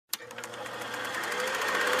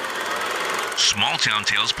Small Town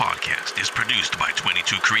Tales podcast is produced by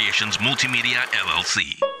 22 Creations Multimedia,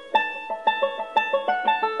 LLC.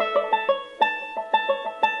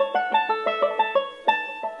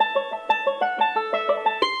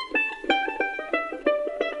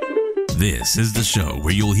 This is the show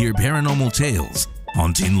where you'll hear paranormal tales,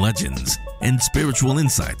 haunting legends, and spiritual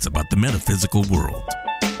insights about the metaphysical world.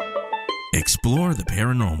 Explore the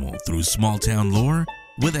paranormal through small town lore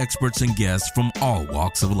with experts and guests from all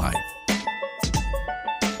walks of life.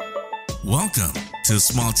 Welcome to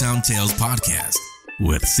Small Town Tales Podcast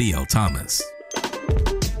with C.L. Thomas.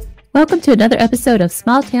 Welcome to another episode of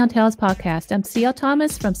Small Town Tales Podcast. I'm C.L.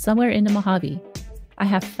 Thomas from somewhere in the Mojave. I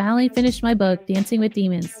have finally finished my book, Dancing with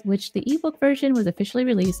Demons, which the ebook version was officially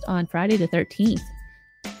released on Friday the 13th,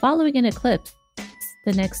 following an eclipse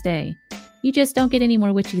the next day. You just don't get any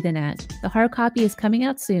more witchy than that. The hard copy is coming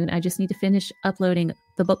out soon. I just need to finish uploading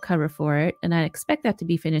the book cover for it, and I expect that to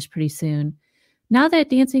be finished pretty soon. Now that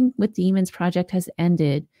Dancing with Demons project has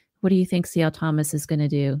ended, what do you think C.L. Thomas is going to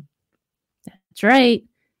do? That's right.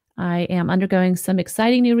 I am undergoing some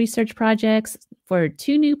exciting new research projects for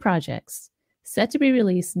 2 new projects set to be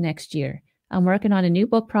released next year. I'm working on a new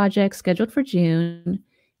book project scheduled for June,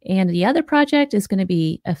 and the other project is going to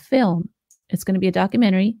be a film. It's going to be a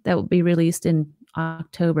documentary that will be released in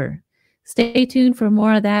October. Stay tuned for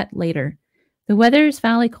more of that later. The weather is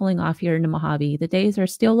finally cooling off here in the Mojave. The days are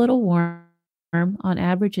still a little warm, on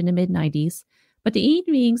average in the mid-90s, but the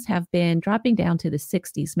evenings have been dropping down to the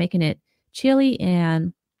 60s, making it chilly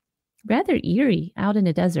and rather eerie out in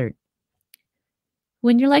the desert.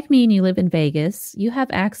 When you're like me and you live in Vegas, you have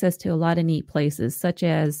access to a lot of neat places, such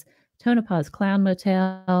as Tonopah's Clown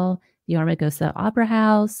Motel, the Armagosa Opera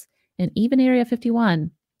House, and even Area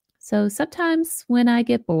 51. So sometimes when I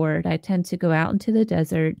get bored, I tend to go out into the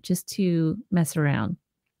desert just to mess around.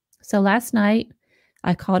 So last night,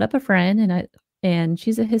 I called up a friend, and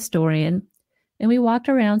she's a historian, and we walked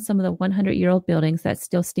around some of the 100-year-old buildings that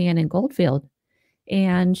still stand in Goldfield.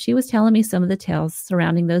 And she was telling me some of the tales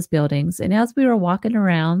surrounding those buildings. And as we were walking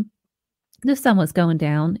around, the sun was going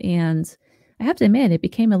down, and I have to admit, it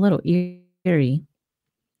became a little eerie.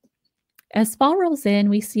 As fall rolls in,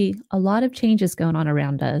 we see a lot of changes going on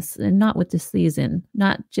around us, and not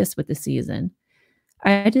just with the season.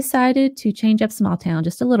 I decided to change up Small Town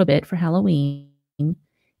just a little bit for Halloween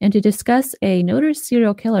and to discuss a notorious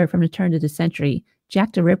serial killer from the turn of the century,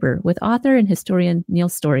 Jack the Ripper, with author and historian Neil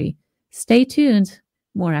Storey. Stay tuned.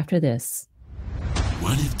 More after this.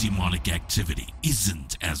 What if demonic activity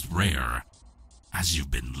isn't as rare as you've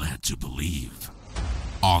been led to believe?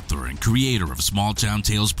 Author and creator of Small Town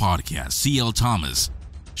Tales podcast, C.L. Thomas,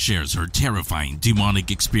 shares her terrifying demonic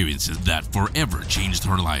experiences that forever changed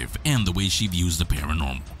her life and the way she views the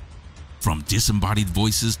paranormal. From disembodied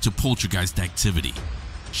voices to poltergeist activity,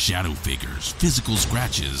 shadow figures, physical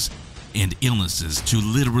scratches, and illnesses to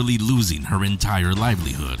literally losing her entire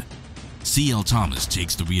livelihood, C.L. Thomas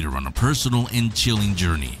takes the reader on a personal and chilling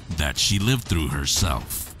journey that she lived through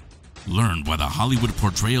herself. Learn why the Hollywood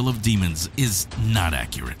portrayal of demons is not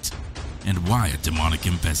accurate, and why a demonic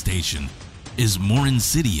infestation is more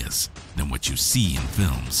insidious than what you see in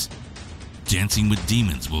films. Dancing with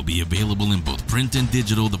Demons will be available in both print and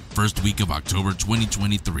digital the first week of October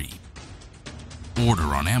 2023. Order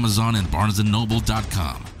on Amazon and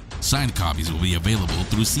BarnesandNoble.com. Signed copies will be available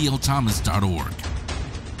through clthomas.org.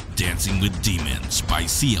 Dancing with Demons by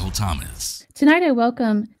C.L. Thomas. Tonight I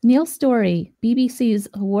welcome Neil Storey, BBC's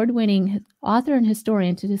award-winning author and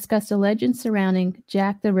historian, to discuss the legend surrounding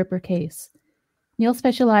Jack the Ripper case. Neil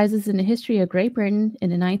specializes in the history of Great Britain in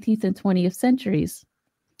the 19th and 20th centuries.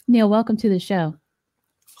 Neil, welcome to the show.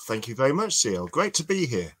 Thank you very much, C.L. Great to be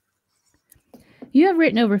here. You have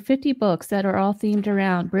written over 50 books that are all themed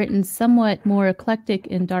around Britain's somewhat more eclectic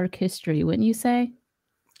and dark history, wouldn't you say?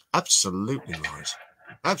 Absolutely right.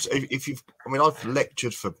 I've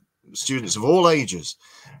lectured for students of all ages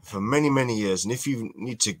for many, many years. And if you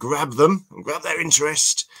need to grab them and grab their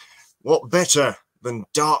interest, what better than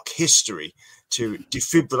dark history to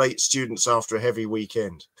defibrillate students after a heavy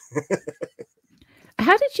weekend?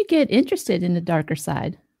 How did you get interested in the darker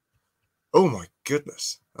side? Oh, my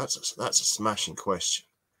goodness. That's a smashing question.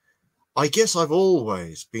 I guess I've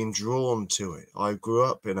always been drawn to it. I grew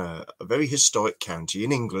up in a very historic county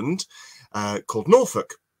in England called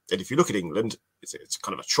Norfolk. And if you look at England, it's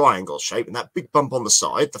kind of a triangle shape, and that big bump on the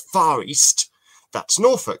side, the far east, that's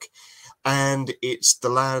Norfolk. And it's the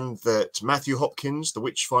land that Matthew Hopkins, the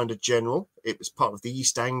Witchfinder General, it was part of the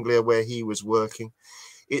East Anglia where he was working.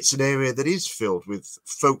 It's an area that is filled with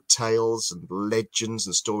folk tales and legends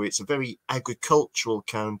and stories. It's a very agricultural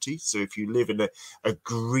county. So if you live in a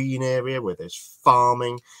green area where there's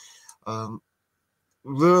farming,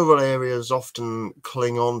 Rural areas often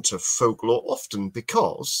cling on to folklore, often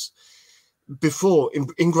because before,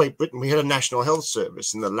 in Great Britain, we had a National Health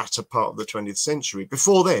Service in the latter part of the 20th century.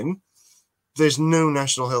 Before then, there's no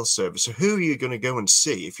National Health Service. So who are you going to go and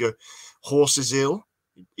see? If your horse is ill,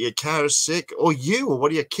 your cow is sick, or you or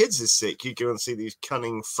one of your kids is sick, you go and see these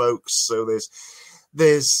cunning folks. So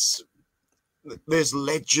there's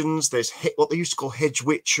legends, there's what they used to call hedge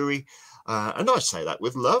witchery. And I say that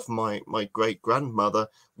with love. My great-grandmother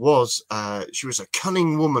she was a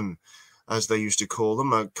cunning woman, as they used to call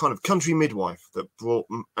them, a kind of country midwife that brought,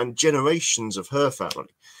 and generations of her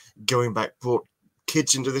family going back, brought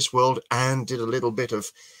kids into this world and did a little bit of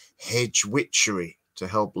hedge witchery to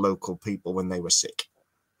help local people when they were sick.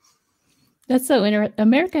 That's so interesting.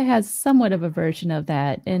 America has somewhat of a version of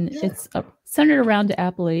that, and it's centered around the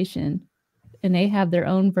Appalachian, and they have their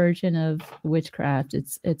own version of witchcraft.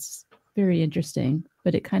 It's very interesting,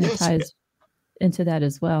 but it kind of ties into that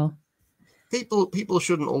as well. People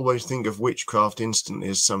shouldn't always think of witchcraft instantly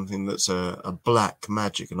as something that's a black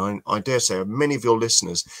magic. And I dare say many of your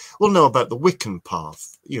listeners will know about the Wiccan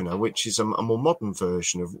path, which is a more modern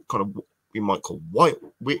version of kind of what we might call white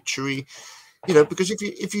witchery, because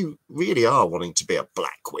if you really are wanting to be a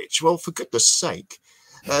black witch, well, for goodness sake,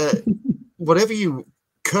 whatever you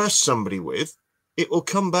curse somebody with, it will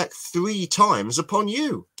come back 3 times upon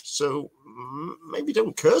you. So maybe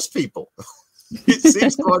don't curse people. It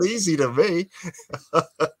seems quite easy to me.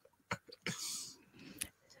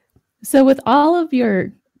 So with all of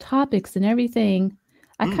your topics and everything,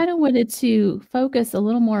 I kind of wanted to focus a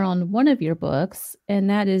little more on one of your books, and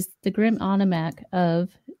that is The Grim Almanac of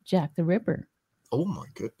Jack the Ripper. Oh my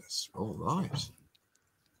goodness. All right.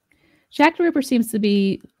 Jack the Ripper seems to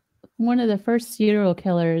be one of the first serial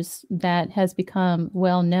killers that has become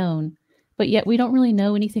well known, but yet we don't really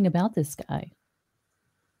know anything about this guy.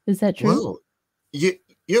 Is that true? Well,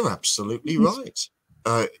 you're absolutely right.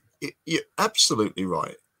 You're absolutely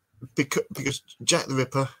right. Because Jack the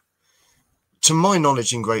Ripper, to my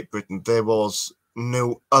knowledge, in Great Britain, there was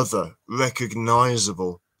no other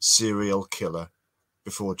recognizable serial killer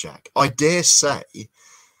before Jack. I dare say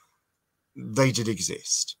they did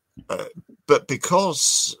exist. But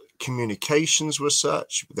because communications were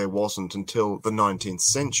such, there wasn't until the 19th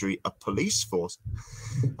century a police force.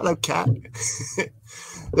 Hello, cat.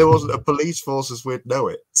 There wasn't a police force as we'd know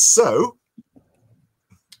it. So,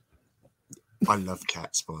 I love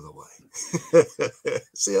cats, by the way.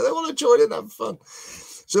 See, they want to join in and have fun.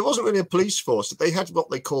 So it wasn't really a police force. They had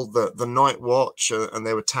what they called the night watch, and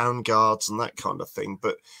there were town guards and that kind of thing.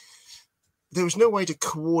 But there was no way to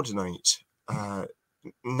coordinate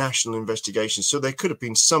national investigations. So there could have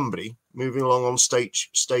been somebody moving along on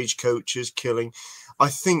stagecoaches, killing. I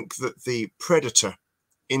think that the predator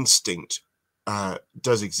instinct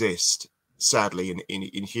does exist, sadly,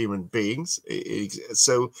 in human beings.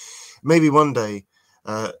 So maybe one day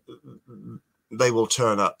they will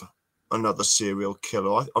turn up another serial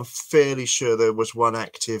killer. I'm fairly sure there was one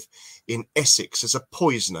active in Essex as a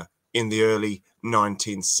poisoner in the early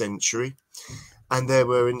 19th century. And there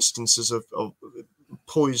were instances of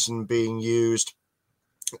poison being used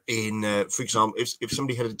in, for example, if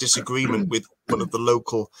somebody had a disagreement with one of the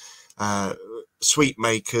local sweet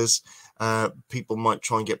makers, people might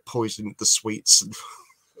try and get poison into the sweets.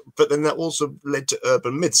 But then that also led to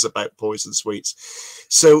urban myths about poison sweets.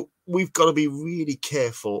 So we've got to be really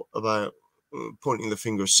careful about pointing the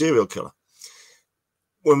finger of serial killer.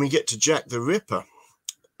 When we get to Jack the Ripper,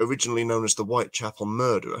 originally known as the Whitechapel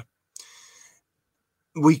Murderer,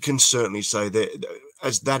 we can certainly say that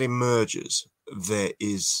as that emerges, there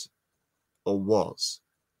is or was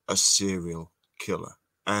a serial killer.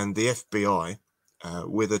 And the FBI,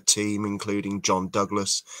 with a team including John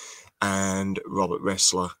Douglas and Robert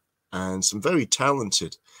Ressler and some very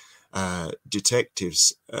talented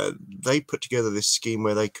detectives, they put together this scheme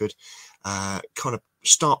where they could kind of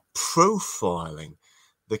start profiling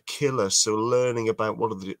the killer. So learning about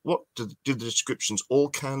what do the descriptions all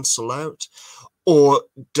cancel out? Or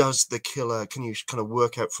does the killer, can you kind of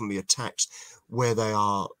work out from the attacks where they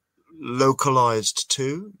are localized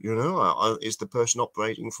to? Is the person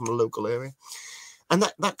operating from a local area? And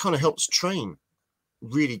that kind of helps train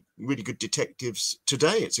really, really good detectives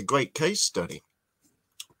today. It's a great case study.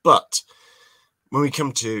 But when we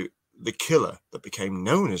come to the killer that became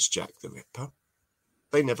known as Jack the Ripper,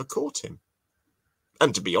 they never caught him.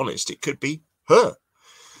 And to be honest, it could be her.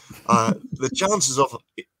 The chances of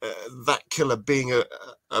that killer being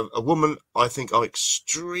a woman, I think, are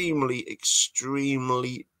extremely,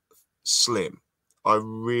 extremely slim. I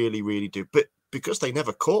really, really do. But because they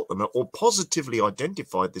never caught them or positively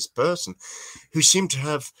identified this person who seemed to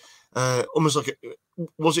have Almost like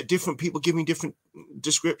was it different people giving different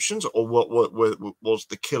descriptions, or what was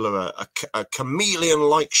the killer a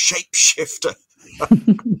chameleon-like shapeshifter?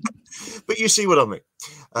 But you see what I mean.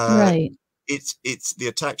 Right. It's the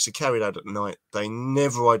attacks are carried out at night. They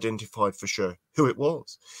never identified for sure who it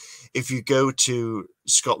was. If you go to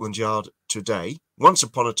Scotland Yard today, once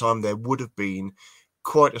upon a time there would have been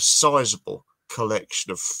quite a sizable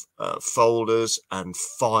collection of folders and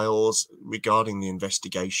files regarding the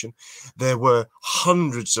investigation. There were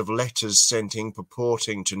hundreds of letters sent in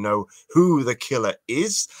purporting to know who the killer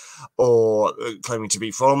is, or claiming to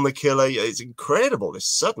be from the killer. It's incredible, this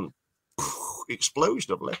sudden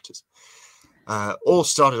explosion of letters. All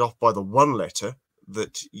started off by the one letter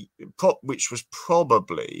which was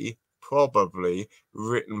probably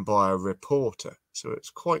written by a reporter. So it's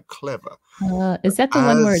quite clever. Is that the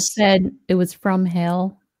one where it said it was from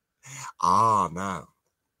hell? No,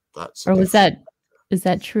 that's. Or was that? Is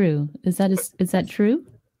that true? Is that true?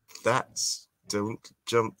 That's, don't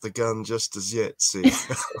jump the gun just as yet. See,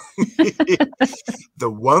 the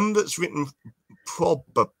one that's written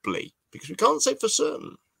probably, because we can't say for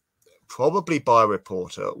certain, probably by a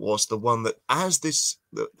reporter, was the one that, as the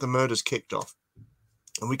murders kicked off,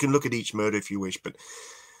 and we can look at each murder if you wish, but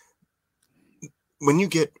when you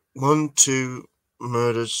get 1, 2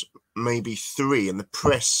 murders, maybe 3, and the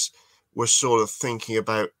press were sort of thinking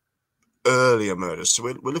about earlier murders, so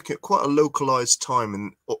we're looking at quite a localized time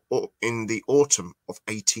in the autumn of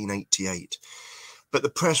 1888. But the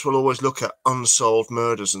press will always look at unsolved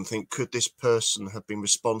murders and think, could this person have been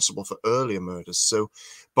responsible for earlier murders? So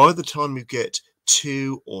by the time you get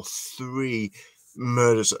 2 or 3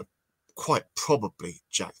 murders that are quite probably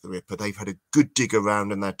Jack the Ripper, they've had a good dig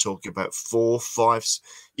around and they're talking about 4, 5,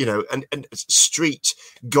 and street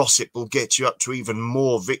gossip will get you up to even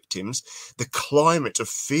more victims. The climate of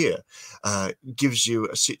fear gives you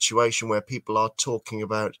a situation where people are talking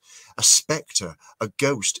about a spectre, a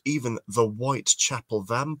ghost, even the Whitechapel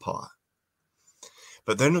vampire.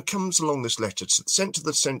 But then it comes along this letter sent to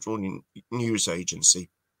the Central News Agency,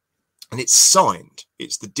 and it's signed.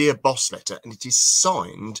 It's the Dear Boss letter, and it is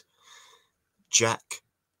signed Jack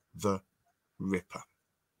the Ripper.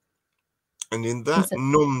 And in that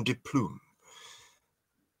nom de plume,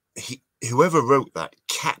 whoever wrote that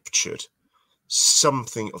captured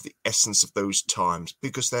something of the essence of those times,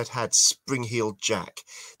 because they'd had Spring-Heeled Jack,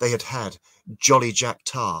 they had had Jolly Jack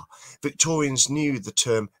Tar. Victorians knew the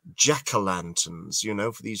term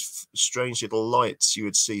jack-o'-lanterns, for these strange little lights you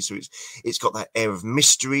would see. So it's got that air of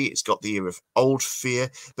mystery, it's got the air of old fear,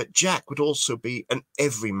 but Jack would also be an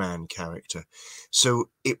everyman character. So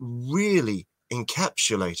it really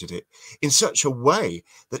encapsulated it in such a way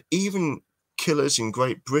that even killers in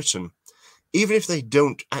Great Britain, even if they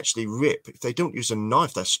don't actually rip, if they don't use a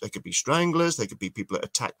knife, they could be stranglers, they could be people that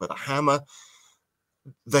attack with a hammer,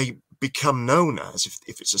 they become known as,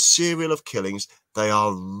 if it's a serial of killings, they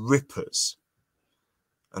are rippers.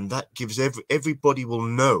 And that gives everybody will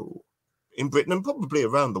know in Britain and probably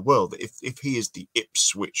around the world that if he is the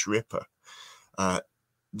Ipswich Ripper,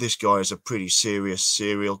 this guy is a pretty serious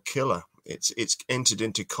serial killer. It's entered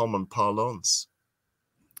into common parlance.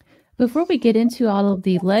 Before we get into all of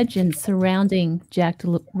the legends surrounding Jack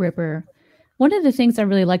the Ripper, one of the things I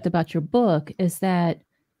really liked about your book is that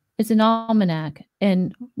it's an almanac.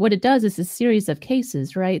 And what it does is a series of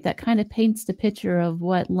cases, right? That kind of paints the picture of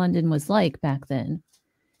what London was like back then.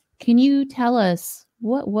 Can you tell us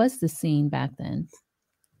what was the scene back then?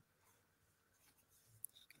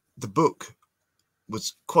 The book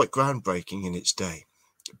was quite groundbreaking in its day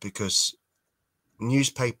because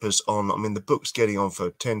newspapers the book's getting on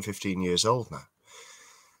for 10, 15 years old now.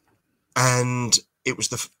 And it was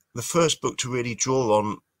the first book to really draw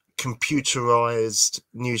on computerized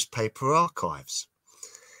newspaper archives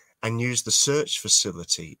and use the search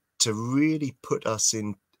facility to really put us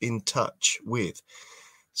in touch with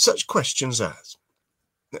such questions as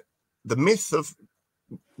the myth of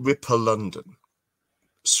Ripper London,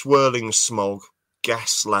 swirling smog,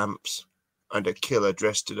 gas lamps, and a killer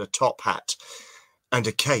dressed in a top hat and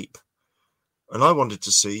a cape. And I wanted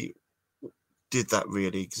to see, did that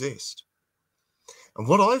really exist? And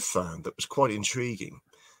what I found that was quite intriguing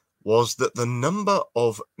was that the number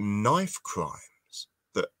of knife crimes,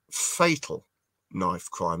 the fatal knife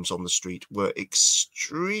crimes on the street, were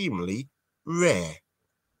extremely rare.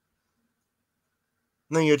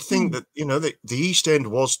 Now you'd think that, the East End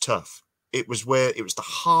was tough. It was the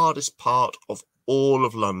hardest part of all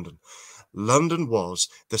of London. London was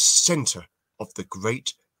the centre of the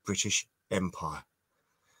great British Empire.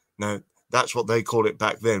 Now, That's what they called it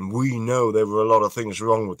back then. We know there were a lot of things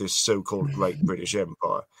wrong with this so-called Great British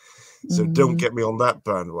Empire. So don't get me on that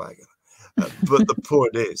bandwagon. But the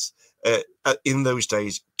point is, in those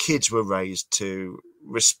days, kids were raised to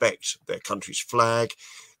respect their country's flag.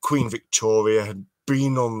 Queen Victoria had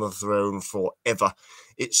been on the throne forever.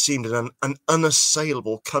 It seemed an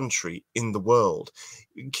unassailable country in the world.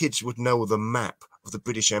 Kids would know the map of the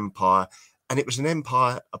British Empire, and it was an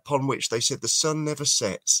empire upon which they said the sun never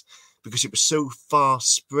sets, because it was so far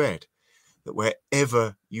spread that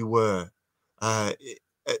wherever you were, at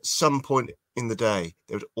some point in the day,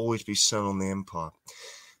 there would always be sun on the empire.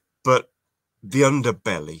 But the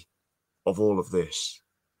underbelly of all of this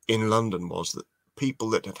in London was that people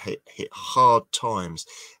that had hit hard times,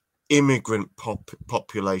 immigrant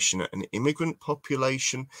population, an immigrant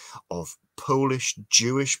population of Polish,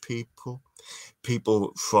 Jewish people,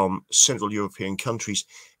 people from Central European countries,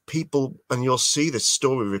 people, and you'll see this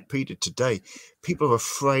story repeated today, people are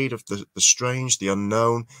afraid of the strange, the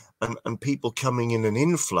unknown, and people coming in an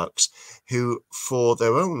influx who, for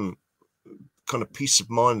their own kind of peace of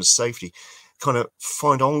mind and safety, kind of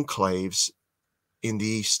find enclaves in the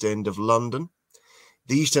East End of London.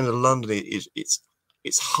 The East End of London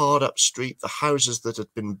it's hard up street. The houses that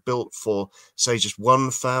had been built for, say, just one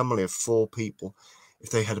family of 4 people, if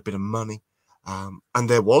they had a bit of money, and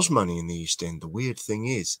there was money in the East End. The weird thing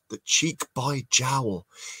is that cheek by jowl,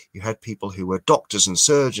 you had people who were doctors and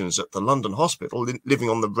surgeons at the London hospital living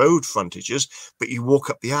on the road frontages, but you walk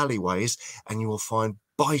up the alleyways and you will find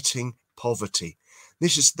biting poverty.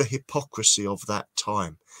 This is the hypocrisy of that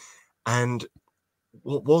time. And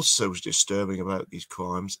what was so disturbing about these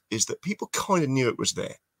crimes is that people kind of knew it was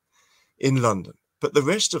there in London. But the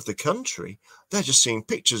rest of the country, they're just seeing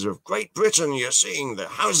pictures of Great Britain. You're seeing the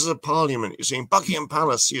Houses of Parliament. You're seeing Buckingham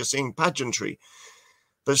Palace. You're seeing pageantry.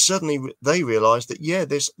 But suddenly they realised that, yeah,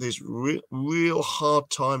 there's real hard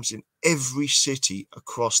times in every city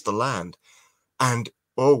across the land. And,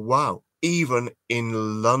 oh, wow, even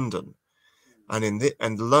in London. And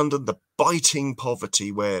in London, the biting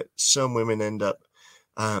poverty where some women end up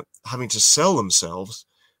having to sell themselves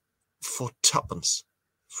for 2pence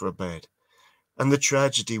for a bed. And the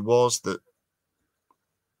tragedy was that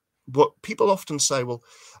what people often say, well,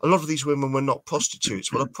 a lot of these women were not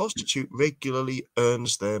prostitutes. Well, a prostitute regularly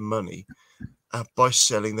earns their money by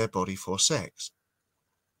selling their body for sex.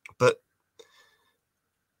 But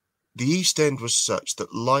the East End was such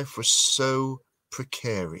that life was so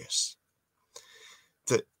precarious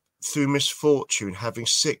that through misfortune, having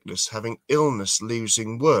sickness, having illness,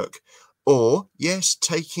 losing work, or, yes,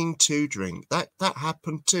 taking to drink. That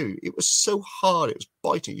happened too. It was so hard. It was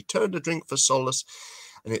biting. You turn to drink for solace,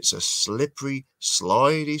 and it's a slippery,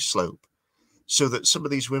 slidey slope. So that some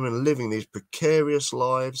of these women living these precarious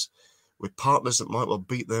lives with partners that might well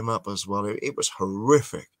beat them up as well. It was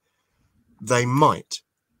horrific. They might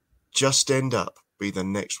just end up be the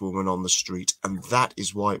next woman on the street, and that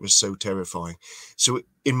is why it was so terrifying. So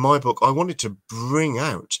in my book, I wanted to bring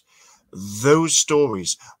out those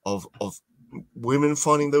stories of women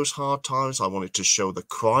finding those hard times. I wanted to show the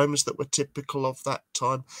crimes that were typical of that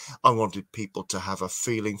time. I wanted people to have a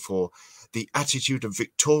feeling for the attitude of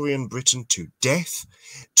Victorian Britain to death,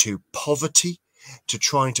 to poverty, to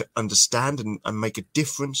trying to understand and make a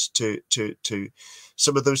difference to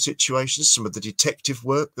some of those situations, some of the detective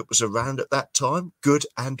work that was around at that time, good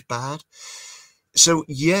and bad. So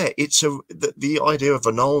yeah, the idea of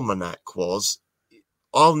an almanac was,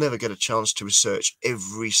 I'll never get a chance to research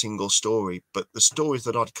every single story, but the stories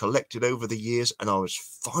that I'd collected over the years and I was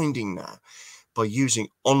finding now by using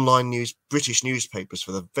online British newspapers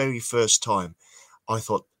for the very first time, I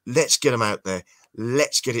thought, let's get them out there,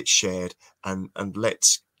 let's get it shared, and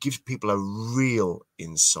let's give people a real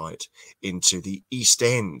insight into the East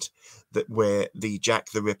End, where the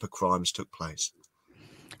Jack the Ripper crimes took place.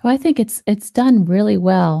 Well, I think it's done really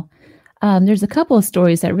well. There's a couple of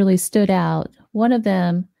stories that really stood out. One of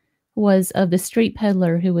them was of the street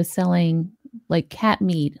peddler who was selling like cat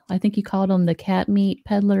meat. I think he called him the cat meat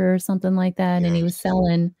peddler or something like that. Yes. And he was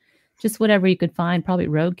selling just whatever you could find, probably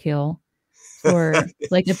roadkill, for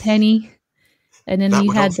like a penny. And then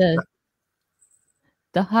you had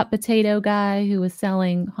the hot potato guy who was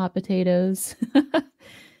selling hot potatoes.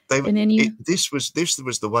 And then this was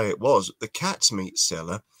the way it was. The cat's meat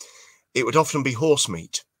seller, it would often be horse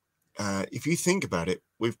meat. If you think about it,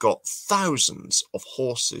 we've got thousands of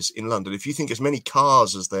horses in London. If you think as many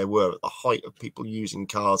cars as there were at the height of people using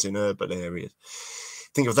cars in urban areas,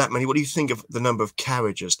 think of that many. What do you think of the number of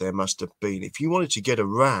carriages there must have been? If you wanted to get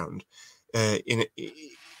around,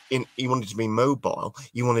 you wanted to be mobile,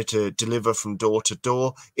 you wanted to deliver from door to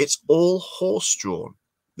door, it's all horse-drawn.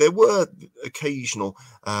 there were occasional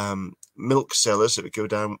milk sellers that would go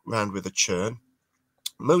down round with a churn,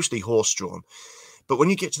 mostly horse-drawn. But when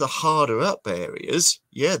you get to the harder up areas,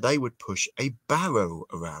 yeah, they would push a barrow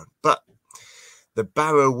around. But the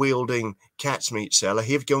barrow-wielding cat's meat seller,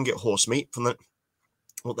 he would go and get horse meat from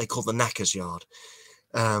what they call the knacker's yard.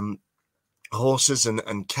 Horses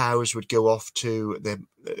and cows would go off to their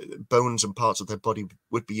bones, and parts of their body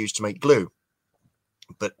would be used to make glue.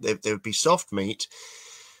 But there would be soft meat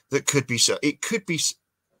that could be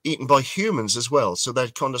eaten by humans as well. So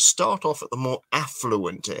they'd kind of start off at the more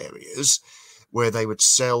affluent areas, where they would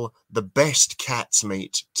sell the best cat's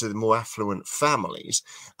meat to the more affluent families,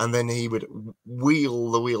 and then he would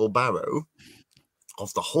wheel the wheelbarrow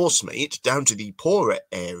of the horse meat down to the poorer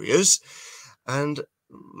areas, and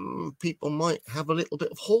people might have a little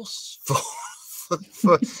bit of horse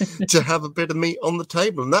to have a bit of meat on the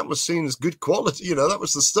table, and that was seen as good quality. That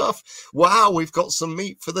was the stuff. Wow, we've got some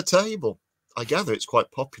meat for the table. I gather it's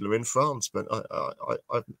quite popular in France, but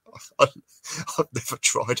I've never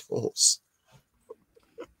tried horse.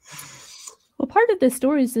 Well, part of the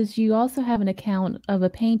stories is you also have an account of a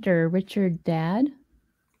painter, Richard Dadd.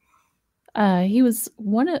 He was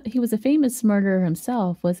a famous murderer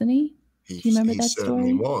himself, wasn't he? Do you remember that story?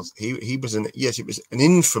 He was. He was it was an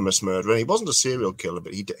infamous murderer. He wasn't a serial killer,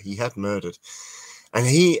 but he had murdered, and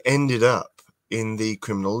he ended up in the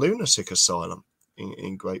criminal lunatic asylum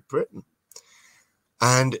in Great Britain.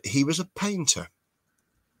 And he was a painter,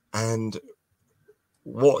 and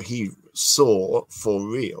what he saw for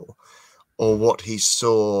real, or what he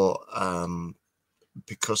saw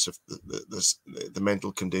because of the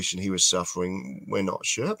mental condition he was suffering, we're not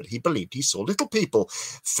sure, but he believed he saw little people,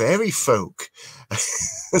 fairy folk.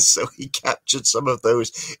 So he captured some of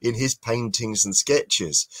those in his paintings and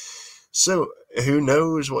sketches. So who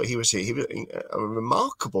knows what he was seeing? He was a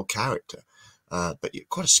remarkable character, but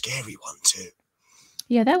quite a scary one too.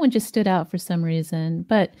 Yeah, that one just stood out for some reason.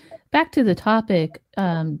 But back to the topic,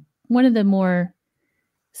 one of the more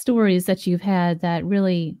stories that you've had that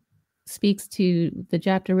really speaks to the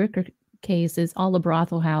Jack the Ripper case is all the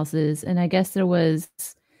brothel houses. And I guess there was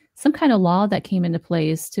some kind of law that came into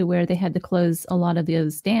place to where they had to close a lot of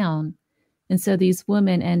those down. And so these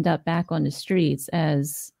women end up back on the streets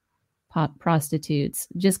as prostitutes,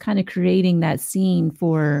 just kind of creating that scene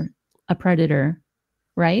for a predator,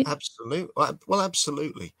 right? Absolutely. Well,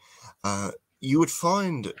 absolutely. You would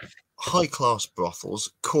find high-class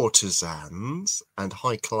brothels, courtesans, and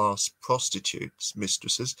high-class prostitutes,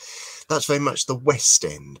 mistresses. That's very much the West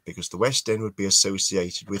End, because the West End would be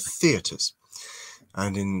associated with theatres.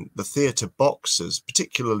 And in the theatre boxes,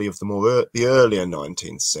 particularly of the earlier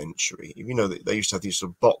 19th century, they used to have these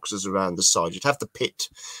sort of boxes around the side. You'd have the pit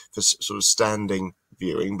for sort of standing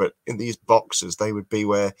viewing, but in these boxes, they would be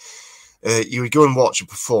where you would go and watch a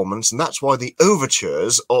performance, and that's why the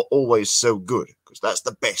overtures are always so good, because that's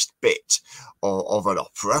the best bit of an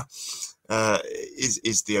opera,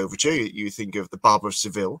 is the overture. You think of the Barber of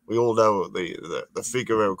Seville. We all know the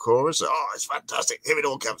Figaro chorus. Oh, it's fantastic. Here it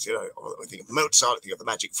all comes. We think of Mozart, we think of the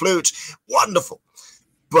magic flute. Wonderful.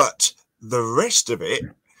 But the rest of it,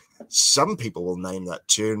 some people will name that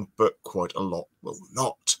tune, but quite a lot will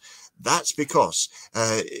not. That's because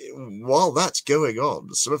while that's going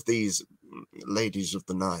on, some of these ladies of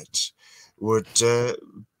the night would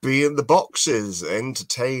be in the boxes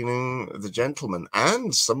entertaining the gentlemen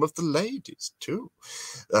and some of the ladies too.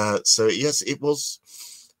 So yes, it was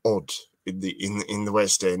odd in the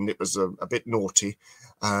West End. It was a bit naughty.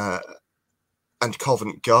 And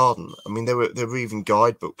Covent Garden. I mean, there were even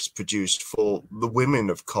guidebooks produced for the women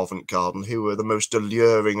of Covent Garden, who were the most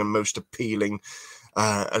alluring and most appealing.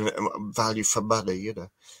 And value for money,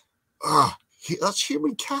 that's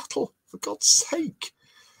human cattle, for God's sake.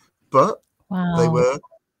 But Wow. They were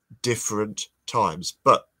different times.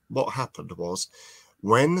 But what happened was,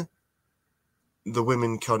 when the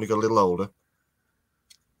women kind of got a little older,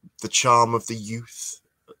 the charm of the youth,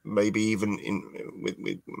 maybe even with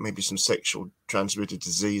maybe some sexual transmitted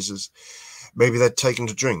diseases, maybe they'd taken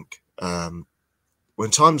to drink.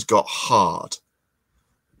 When times got hard,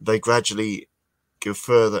 they gradually go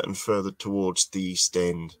further and further towards the East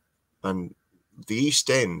End. And the East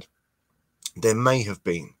End, there may have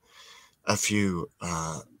been a few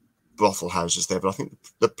brothel houses there, but I think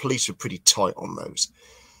the police are pretty tight on those.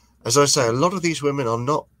 As I say, a lot of these women are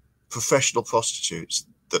not professional prostitutes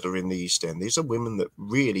that are in the East End. These are women that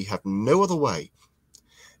really have no other way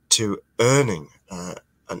to earning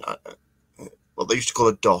what they used to call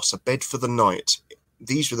a doss, a bed for the night.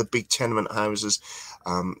 These were the big tenement houses,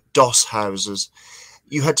 doss houses.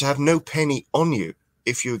 You had to have no penny on you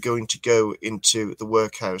if you were going to go into the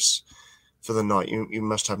workhouse for the night. You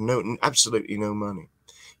must have absolutely no money.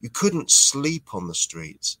 You couldn't sleep on the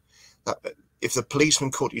streets. If the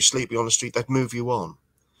policeman caught you sleeping on the street, they'd move you on.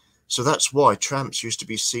 So that's why tramps used to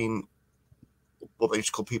be seen, what they used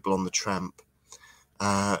to call people on the tramp,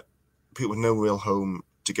 people with no real home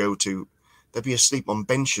to go to. They'd be asleep on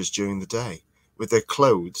benches during the day with their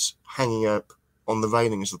clothes hanging up on the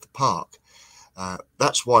railings of the park.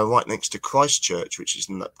 That's why right next to Christchurch, which is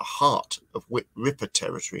in the heart of Ripper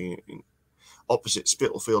territory, opposite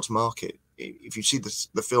Spitalfields Market, if you see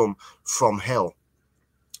the film From Hell,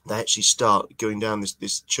 they actually start going down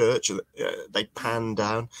this church, and they pan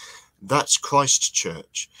down. That's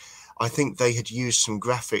Christchurch. I think they had used some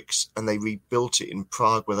graphics and they rebuilt it in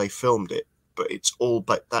Prague where they filmed it, but it's all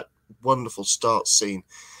but that wonderful start scene,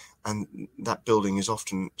 and that building is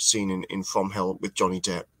often seen in From Hell with Johnny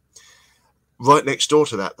Depp. Right next door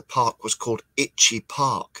to that, the park was called Itchy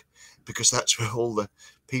Park, because that's where all the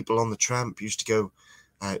people on the tramp used to go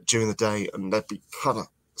during the day, and they'd be kind of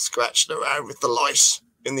scratching around with the lice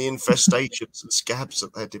in the infestations and scabs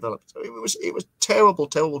that they had developed. So it was terrible,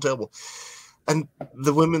 terrible, terrible. And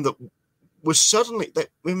the women that were suddenly,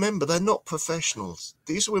 remember, they're not professionals.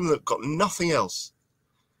 These are women that got nothing else.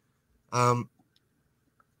 That's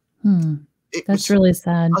really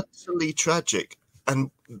sad. Utterly tragic.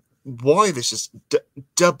 And why this is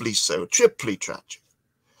doubly so, triply tragic,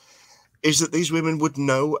 is that these women would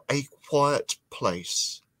know a quiet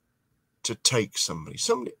place to take somebody,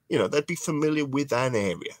 they'd be familiar with an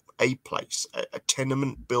area, a place, a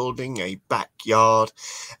tenement building, a backyard,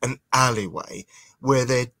 an alleyway where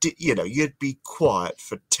you'd be quiet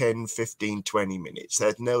for 10, 15, 20 minutes.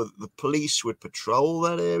 They'd know that the police would patrol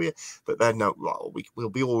that area, but they'd know, right, we'll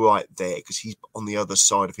be all right there because he's on the other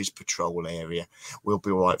side of his patrol area. We'll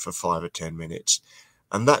be all right for 5 or 10 minutes.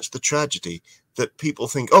 And that's the tragedy, that people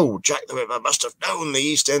think, oh, Jack the Ripper must have known the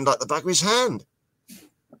East End like the back of his hand.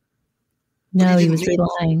 No, he was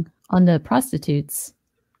relying on the prostitutes.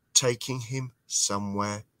 Taking him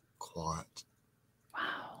somewhere quiet.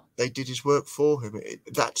 Wow. They did his work for him.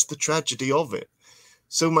 That's the tragedy of it.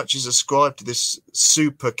 So much is ascribed to this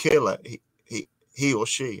super killer. He or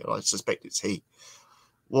she, and I suspect it's he,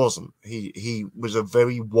 wasn't. He was a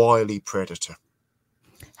very wily predator.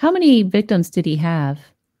 How many victims did he have?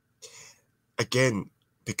 Again,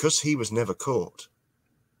 because he was never caught,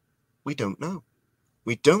 we don't know.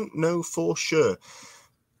 We don't know for sure.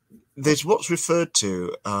 There's what's referred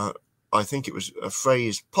to, I think it was a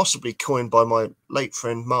phrase possibly coined by my late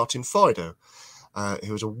friend Martin Fido,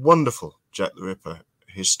 who was a wonderful Jack the Ripper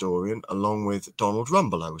historian, along with Donald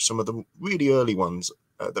Rumbelow, some of the really early ones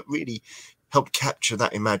that really helped capture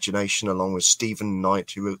that imagination, along with Stephen Knight,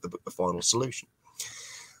 who wrote the book The Final Solution.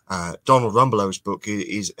 Donald Rumbelow's book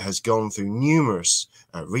has gone through numerous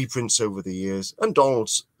reprints over the years, and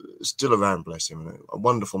Donald's still around, bless him. A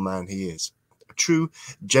wonderful man he is. A true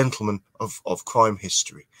gentleman of crime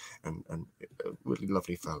history, and a really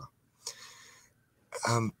lovely fellow.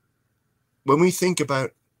 When we think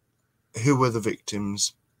about who were the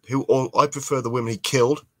victims, I prefer the women he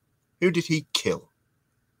killed. Who did he kill?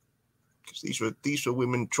 Because these were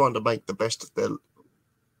women trying to make the best of their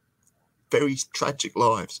very tragic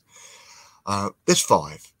lives. There's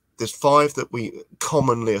five. There's five that we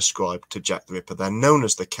commonly ascribe to Jack the Ripper. They're known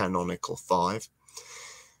as the canonical five.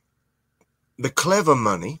 The clever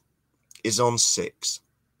money is on 6.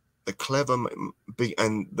 The clever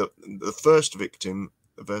and the first victim,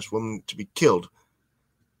 the first woman to be killed,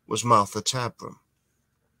 was Martha Tabram,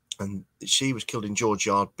 and she was killed in George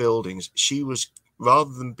Yard Buildings. She was,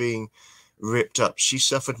 rather than being ripped up, she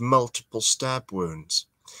suffered multiple stab wounds.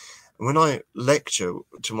 When I lecture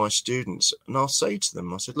to my students, and I'll say to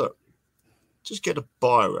them, I said, look, just get a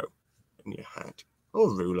biro in your hand or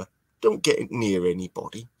a ruler. Don't get it near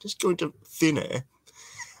anybody. Just go into thin air.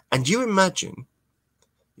 And you imagine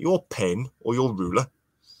your pen or your ruler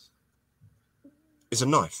is a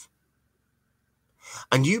knife.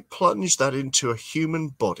 And you plunge that into a human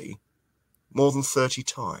body more than 30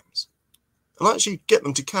 times. And actually get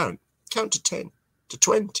them to count to 10. To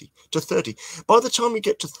 20, to 30. By the time you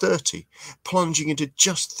get to 30, plunging into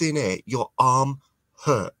just thin air, your arm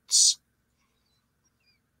hurts.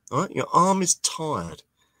 All right? Your arm is tired.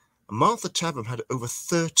 And Martha Tabram had over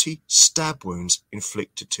 30 stab wounds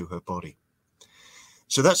inflicted to her body.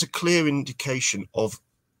 So that's a clear indication of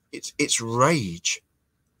its rage.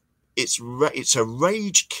 It's a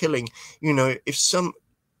rage killing. If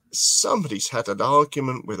somebody's had an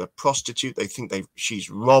argument with a prostitute, they think she's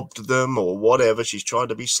robbed them or whatever, she's trying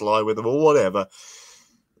to be sly with them or whatever,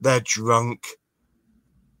 they're drunk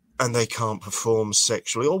and they can't perform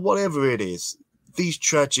sexually or whatever it is. These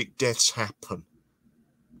tragic deaths happen.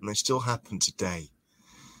 and they still happen today.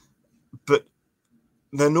 But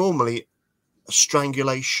they're normally a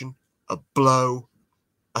strangulation, a blow,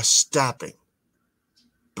 a stabbing,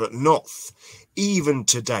 but not even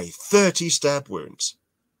today. 30 stab wounds.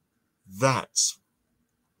 That's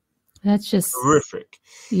just horrific.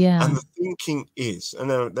 Yeah. And the thinking is, and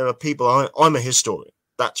there are people, I'm a historian,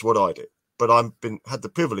 that's what I do, but I've had the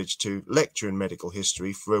privilege to lecture in medical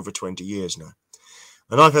history for over 20 years now.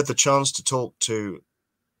 And I've had the chance to talk to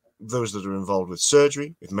those that are involved with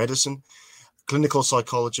surgery, with medicine, clinical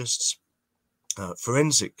psychologists,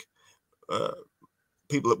 forensic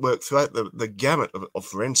people that work throughout the gamut of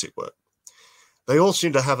forensic work. They all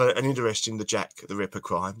seem to have an interest in the Jack the Ripper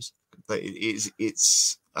crimes.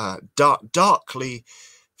 It's darkly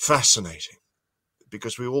fascinating,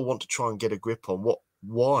 because we all want to try and get a grip on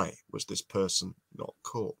why was this person not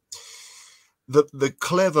caught. The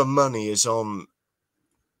clever money is on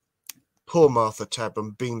poor Martha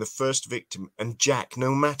Tabram being the first victim, and Jack,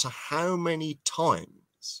 no matter how many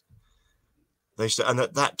times and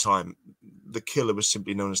at that time the killer was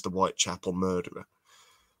simply known as the Whitechapel murderer.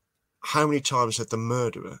 How many times had the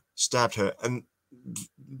murderer stabbed her, and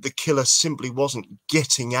the killer simply wasn't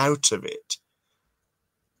getting out of it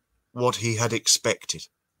what he had expected?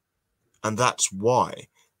 And that's why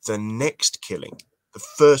the next killing, the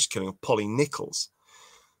first killing of Polly Nichols,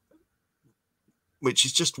 which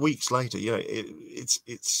is just weeks later, this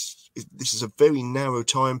is a very narrow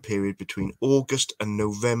time period between August and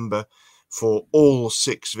November for all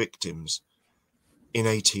 6 victims in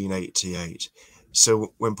 1888.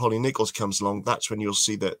 So when Polly Nichols comes along, that's when you'll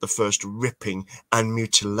see the first ripping and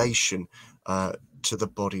mutilation to the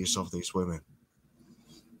bodies of these women.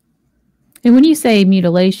 And when you say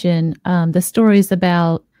mutilation, the stories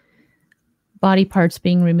about body parts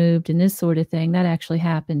being removed and this sort of thing, that actually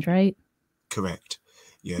happened, right? Correct.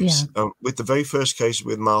 Yes. Yeah. With the very first case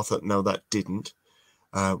with Martha, no, that didn't.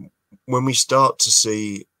 When we start to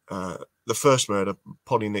see the first murder,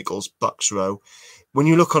 Polly Nichols, Bucks Row, when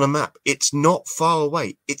you look on a map, it's not far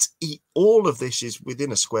away. All of this is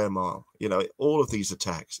within a square mile. All of these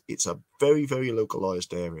attacks, it's a very, very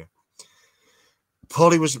localized area.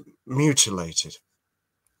 Polly was mutilated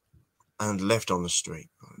and left on the street.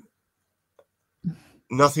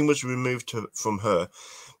 Nothing was removed from her.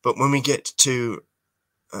 But when we get to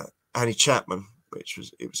Annie Chapman, it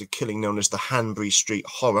was a killing known as the Hanbury Street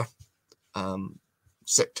Horror,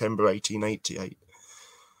 September 1888.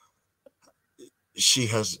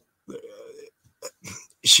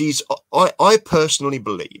 I personally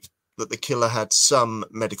believe that the killer had some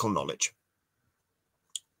medical knowledge,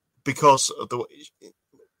 because of the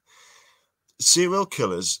serial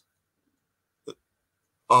killers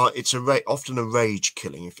it's often a rage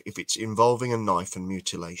killing if it's involving a knife and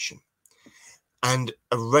mutilation. And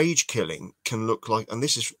a rage killing can look like, and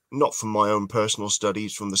this is not from my own personal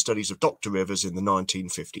studies, from the studies of Dr. Rivers in the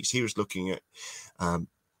 1950s. He was looking at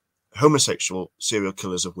homosexual serial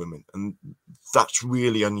killers of women, and that's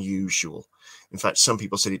really unusual. In fact, some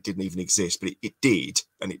people said it didn't even exist, but it did,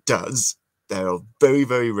 and it does. They are very,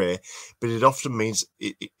 very rare, but it often means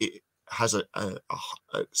it has a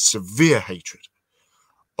severe hatred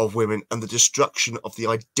of women and the destruction of the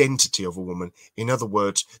identity of a woman. In other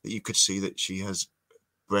words, that you could see that she has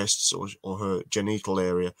breasts or her genital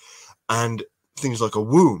area and things like a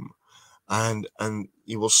womb, and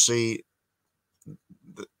you will see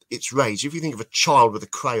that it's rage. If you think of a child with a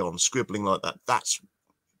crayon scribbling like that, that's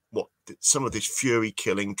what some of this fury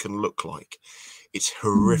killing can look like. It's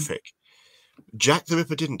horrific. Jack the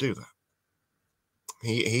Ripper didn't do that.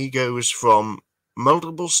 He goes from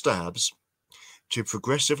multiple stabs to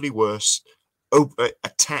progressively worse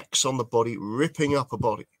attacks on the body, ripping up a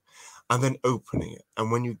body and then opening it.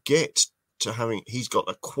 And when you get to he's got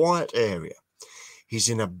a quiet area. He's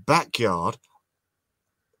in a backyard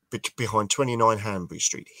behind 29 Hanbury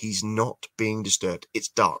Street. He's not being disturbed. It's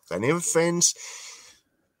dark. They never fence.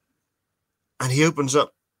 And he opens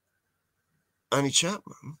up Annie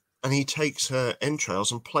Chapman and he takes her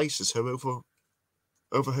entrails and places her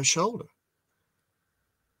over her shoulder.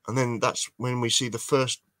 And then that's when we see the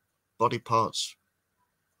first body parts.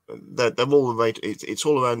 They're all right. It's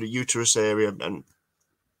all around the uterus area, and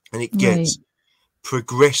it gets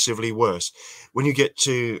progressively worse. When you get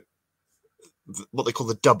to what they call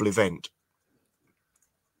the double event,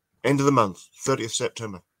 end of the month, 30th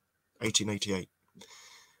September, 1888.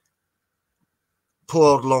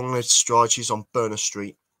 Poor old long-legged Stride, she's on Burner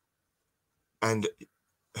Street, and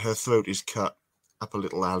her throat is cut up a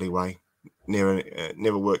little alleyway near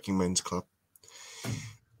a working men's club.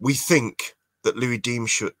 We think that Louis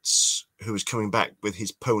Deemschutz, who was coming back with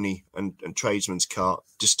his pony and tradesman's cart,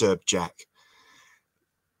 disturbed Jack.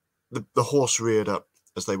 the horse reared up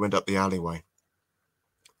as they went up the alleyway,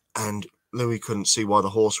 and Louis couldn't see why the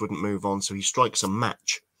horse wouldn't move on, so he strikes a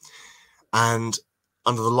match, and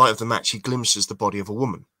under the light of the match, he glimpses the body of a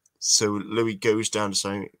woman. So Louis goes down to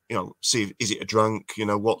say, see, is it a drunk?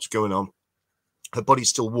 What's going on? Her body's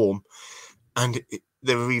still warm, and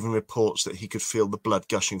there are even reports that he could feel the blood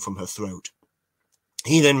gushing from her throat.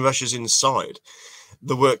 He then rushes inside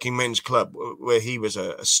the working men's club, where he was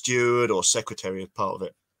a steward or secretary as part of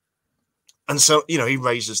it. And so, he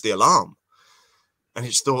raises the alarm, and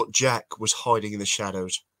it's thought Jack was hiding in the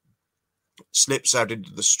shadows, slips out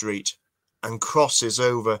into the street and crosses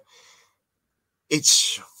over.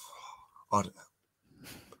 It's, I don't know,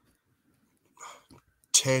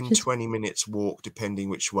 10, 20 minutes walk, depending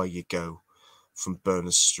which way you go, from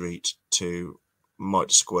Berners Street to Mitre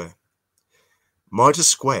Square. Mitre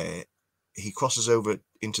Square, he crosses over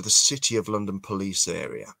into the City of London police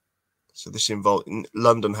area. So this involves,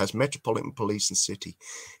 London has Metropolitan Police and City.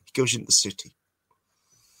 He goes into the city.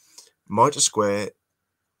 Mitre Square,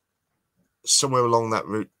 somewhere along that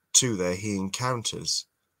route to there, he encounters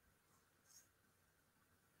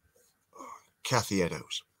Kathy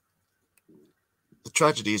Eddowes. The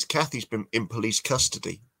tragedy is Kathy's been in police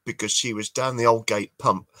custody because she was down the Old Gate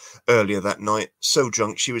pump earlier that night, so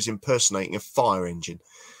drunk she was impersonating a fire engine.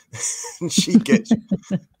 And she gets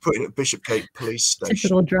put in at Bishopgate police station.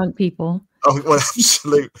 Typical drunk people. Oh, well,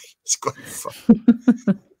 absolutely. It's great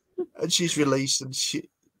fun. And she's released, and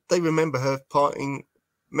they remember her parting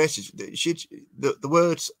message. The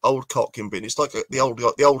words "old cock" in Britain, it's like the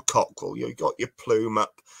old cockerel. You got your plume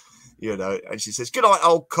up, and she says, "Good night,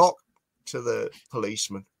 old cock," to the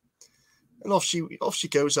policeman. And off she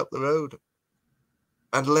goes up the road.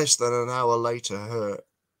 And less than an hour later, her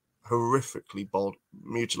horrifically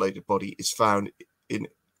mutilated body is found in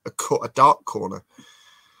a dark corner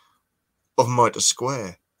of Mitre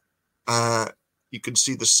Square. You can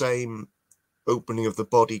see the same opening of the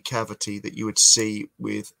body cavity that you would see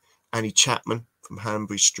with Annie Chapman from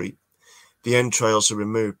Hanbury Street. The entrails are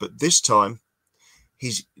removed, but this time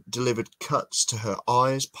he's delivered cuts to her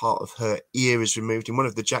eyes. Part of her ear is removed. In one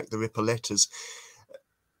of the Jack the Ripper letters,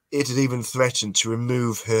 it had even threatened to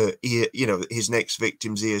remove her ear, his next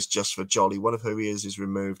victim's ears, just for jolly. One of her ears is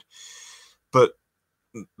removed, but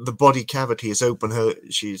the body cavity is open.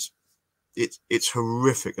 It's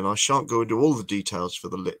horrific, and I shan't go into all the details for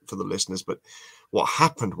the listeners. But what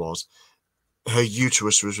happened was her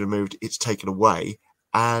uterus was removed. It's taken away,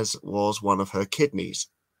 as was one of her kidneys.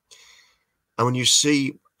 And when you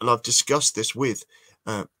see, and I've discussed this with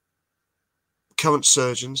current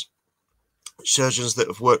surgeons that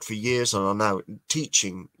have worked for years and are now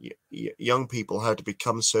teaching young people how to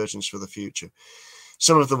become surgeons for the future.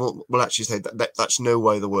 Some of them will actually say that's no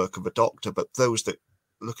way the work of a doctor, but those that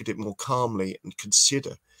look at it more calmly and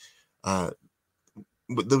consider,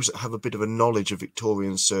 those that have a bit of a knowledge of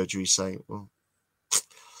Victorian surgery say, well,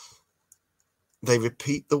 they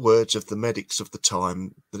repeat the words of the medics of the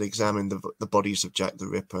time that examined the bodies of Jack the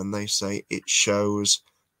Ripper, and they say it shows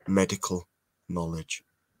medical knowledge.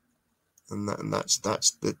 And that's the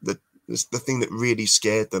thing that really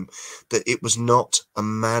scared them, that it was not a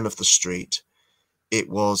man of the street. It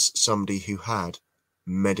was somebody who had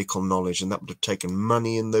medical knowledge, and that would have taken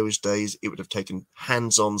money in those days. It would have taken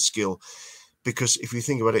hands-on skill, because if you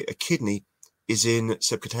think about it, a kidney is in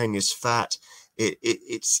subcutaneous fat.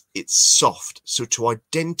 It's soft. So to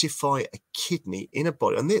identify a kidney in a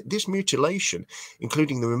body, and this mutilation,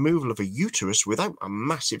 including the removal of a uterus without a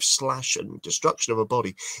massive slash and destruction of a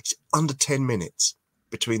body, is under 10 minutes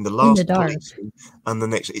between the last policeman and the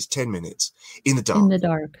next. It's 10 minutes in the dark. In the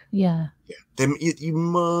dark, yeah. Then you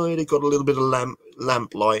might have got a little bit of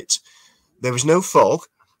lamp light. There was no fog,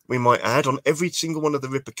 we might add. On every single one of the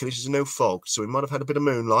Ripper killings, there's no fog, so we might have had a bit of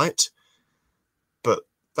moonlight, but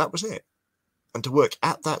that was it. And to work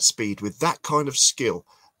at that speed with that kind of skill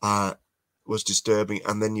was disturbing.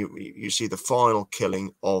 And then you see the final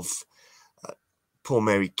killing of poor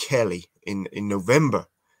Mary Kelly in November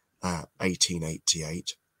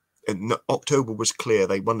 1888. And October was clear.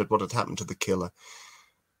 They wondered what had happened to the killer.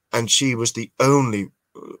 And she was the only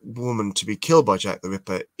woman to be killed by Jack the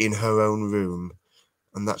Ripper in her own room.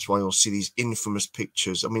 And that's why you'll see these infamous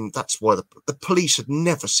pictures. I mean, that's why the police had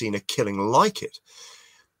never seen a killing like it.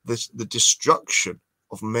 The destruction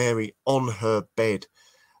of Mary on her bed,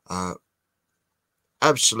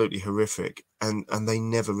 absolutely horrific, and they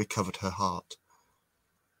never recovered her heart.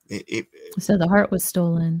 So the heart was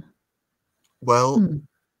stolen. Well,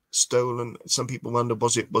 stolen. Some people wonder,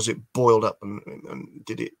 was it boiled up and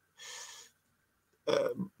did it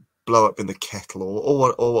blow up in the kettle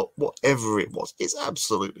or whatever it was? It's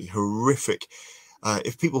absolutely horrific.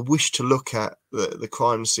 If people wish to look at the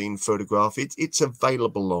crime scene photograph, it's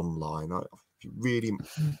available online.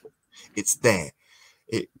 It's there.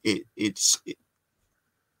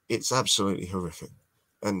 It's absolutely horrific.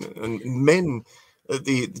 And men,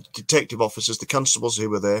 the detective officers, the constables who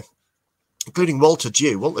were there, including Walter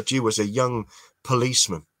Dew. Walter Dew was a young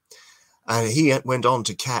policeman, and he went on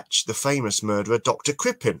to catch the famous murderer, Dr.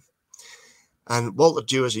 Crippen. And Walter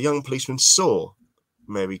Dew, as a young policeman, saw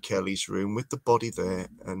Mary Kelly's room with the body there,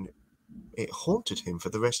 and it haunted him for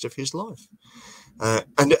the rest of his life.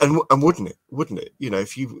 And wouldn't it? You know,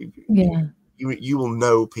 if you will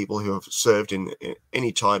know people who have served in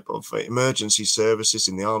any type of emergency services,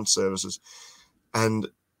 in the armed services, and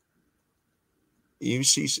you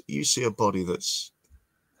see a body that's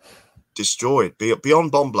destroyed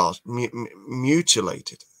beyond bomb blast,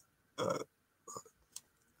 mutilated.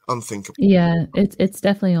 Unthinkable. Yeah, it's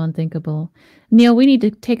definitely unthinkable. Neil, we need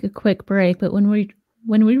to take a quick break, but when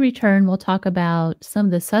we return, we'll talk about some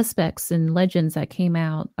of the suspects and legends that came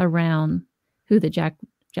out around who the Jack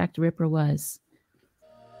the Ripper was.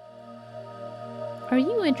 Are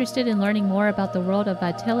you interested in learning more about the world of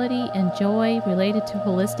vitality and joy related to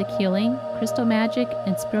holistic healing, crystal magic,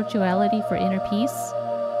 and spirituality for inner peace?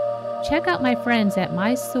 Check out my friends at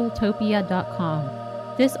mysoultopia.com.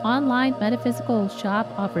 This online metaphysical shop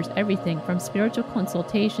offers everything from spiritual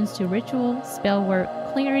consultations to ritual, spell work,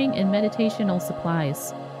 clearing, and meditational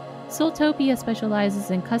supplies. Soultopia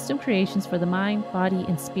specializes in custom creations for the mind, body,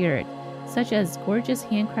 and spirit, such as gorgeous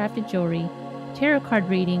handcrafted jewelry, tarot card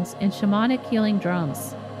readings, and shamanic healing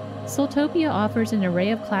drums. Soultopia offers an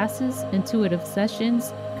array of classes, intuitive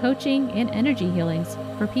sessions, coaching, and energy healings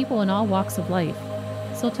for people in all walks of life.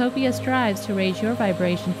 Soultopia strives to raise your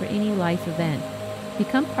vibration for any life event.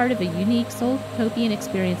 Become part of a unique Soultopian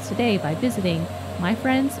experience today by visiting my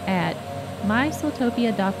friends at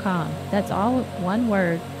mysoultopia.com. That's all one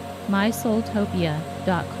word,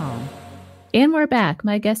 mysoultopia.com. And we're back.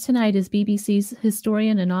 My guest tonight is BBC's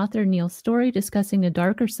historian and author Neil Storey, discussing the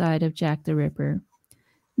darker side of Jack the Ripper.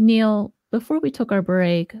 Neil, before we took our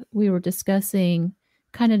break, we were discussing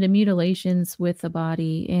kind of the mutilations with the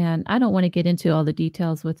body, and I don't want to get into all the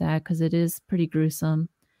details with that because it is pretty gruesome.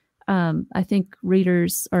 I think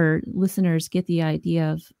readers or listeners get the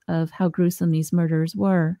idea of how gruesome these murders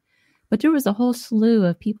were. But there was a whole slew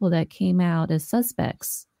of people that came out as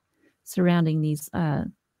suspects surrounding these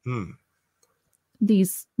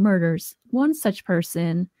murders. One such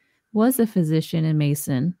person was a physician and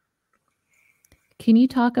Mason. Can you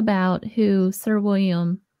talk about who Sir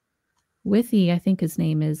William Withy, I think his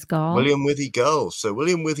name is, Gull? William Withy Gull. So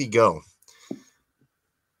William Withy Gull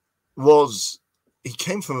he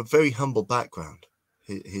came from a very humble background.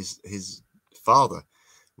 His father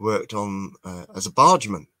worked on as a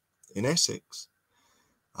bargeman in Essex.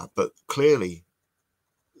 But clearly,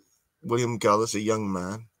 William Gull, as a young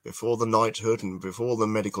man, before the knighthood and before the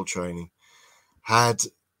medical training, had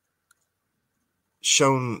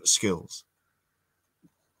shown skills,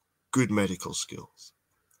 good medical skills,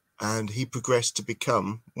 and he progressed to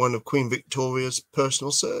become one of Queen Victoria's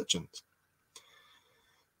personal surgeons.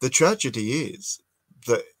 The tragedy is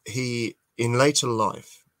that he, in later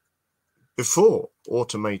life, before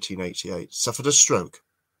autumn 1888, suffered a stroke,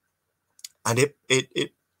 and it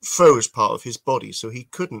froze part of his body, so he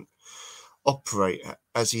couldn't operate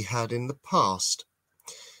as he had in the past.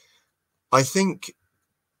 I think,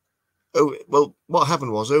 what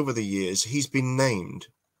happened was, over the years, he's been named,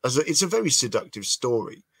 it's a very seductive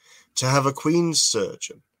story, to have a Queen's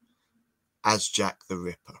surgeon as Jack the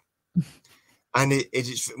Ripper. And it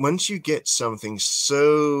is, once you get something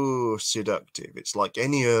so seductive, it's like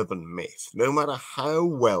any urban myth. No matter how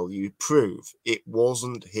well you prove it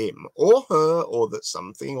wasn't him or her, or that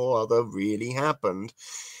something or other really happened,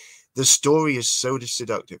 the story is so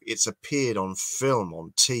seductive. It's appeared on film,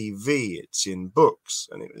 on TV, it's in books,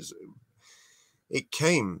 and it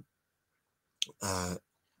came.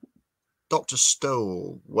 Dr.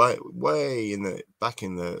 Stoll, way back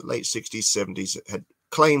in the late 60s, 70s, had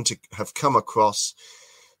claimed to have come across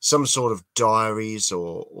some sort of diaries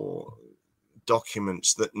or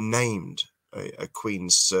documents that named a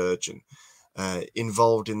Queen's surgeon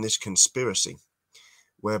involved in this conspiracy,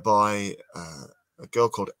 whereby a girl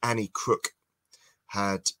called Annie Crook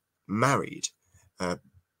had married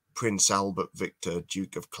Prince Albert Victor,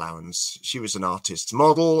 Duke of Clarence. She was an artist's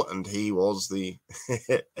model, and he was the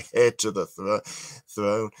heir to the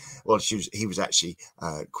throne. Well, he was actually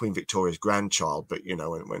Queen Victoria's grandchild, but you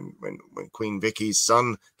know, when Queen Vicky's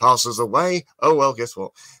son passes away, oh well, guess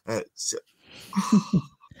what? It's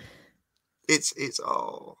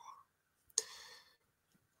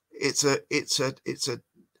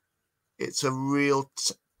it's a real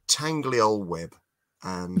tangly old web,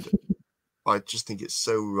 and I just think it's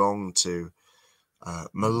so wrong to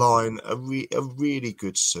malign a really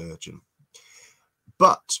good surgeon.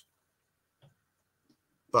 But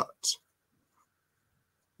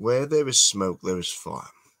where there is smoke, there is fire.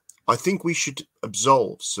 I think we should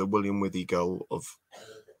absolve Sir William Witheygull of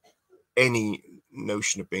any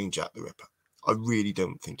notion of being Jack the Ripper. I really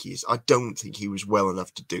don't think he is. I don't think he was well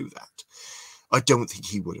enough to do that. I don't think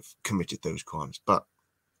he would have committed those crimes. But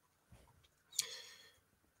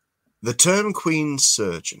the term Queen's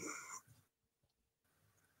Surgeon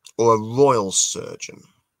or a royal surgeon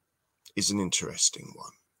is an interesting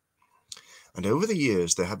one. And over the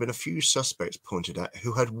years, there have been a few suspects pointed at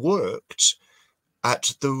who had worked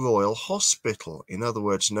at the Royal Hospital, in other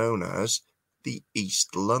words, known as the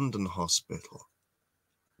East London Hospital.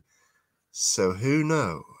 So who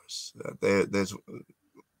knows? There's.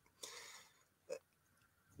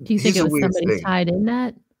 Do you think it was somebody tied in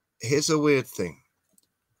that? Here's a weird thing.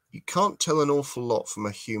 You can't tell an awful lot from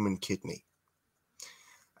a human kidney.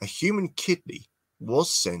 A human kidney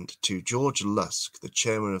was sent to George Lusk, the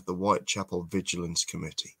chairman of the Whitechapel Vigilance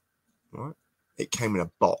Committee. Right? It came in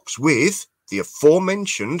a box with the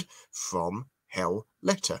aforementioned from hell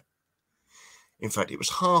letter. In fact, it was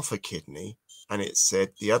half a kidney, and it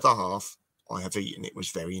said the other half I have eaten. It was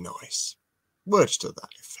very nice. Words to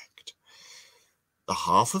that effect. The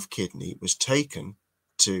half of kidney was taken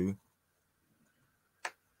to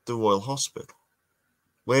the Royal Hospital,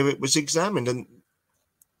 where it was examined, and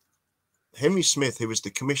Henry Smith, who was the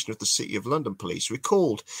Commissioner of the City of London Police,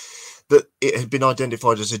 recalled that it had been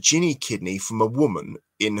identified as a ginny kidney from a woman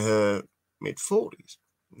in her mid-40s.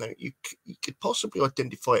 Now, you could possibly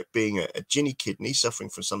identify it being a ginny kidney suffering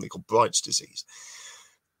from something called Bright's disease.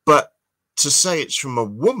 But to say it's from a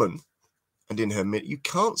woman and in her mid, you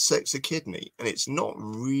can't sex a kidney, and it's not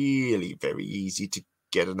really very easy to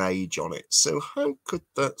get an age on it. So how could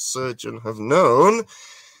that surgeon have known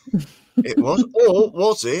it was? Or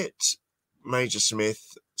was it Major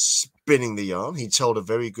Smith spinning the yarn? He told a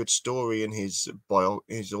very good story in his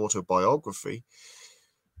autobiography.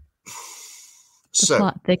 The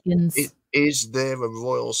plot thickens. Is there a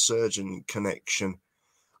royal surgeon connection?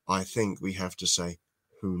 I think we have to say,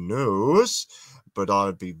 who knows? But I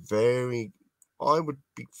would be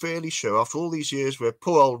fairly sure, after all these years where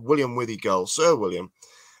poor old William Witheygull, Sir William,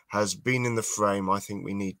 has been in the frame, I think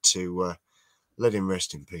we need to let him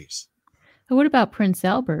rest in peace. What about Prince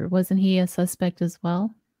Albert? Wasn't he a suspect as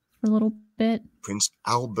well for a little bit? Prince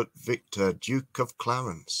Albert Victor, Duke of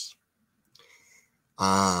Clarence.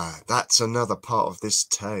 That's another part of this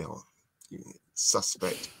tale.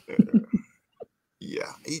 Suspect.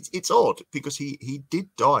 Yeah, it's odd because he did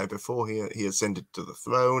die before he ascended to the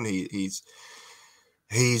throne. It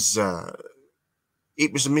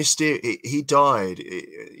was a mystery. He died,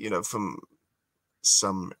 from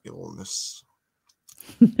some illness.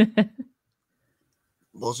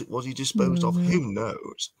 Was he disposed of? Who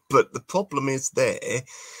knows? But the problem is there.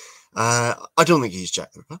 I don't think he's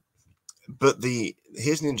Jack the Ripper. But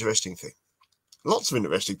here's an interesting thing. Lots of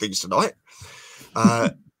interesting things tonight.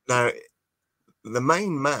 Now, the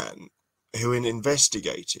main man who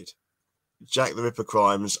investigated Jack the Ripper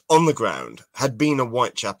crimes on the ground had been a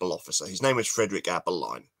Whitechapel officer. His name was Frederick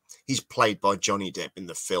Aberline. He's played by Johnny Depp in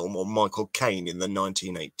the film, or Michael Caine in the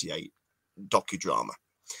 1988 docudrama.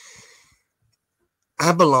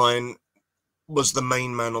 Aberline was the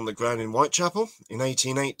main man on the ground in Whitechapel in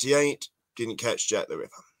 1888. Didn't catch Jack the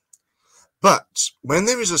Ripper. But when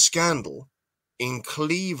there is a scandal in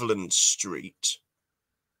Cleveland Street,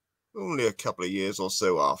 only a couple of years or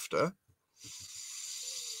so after,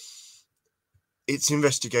 it's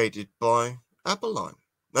investigated by Aberline.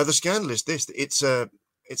 Now, the scandal is this. It's a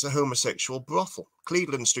homosexual brothel.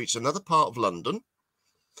 Cleveland Street's another part of London.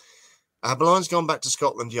 Aberline's gone back to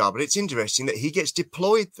Scotland Yard, but it's interesting that he gets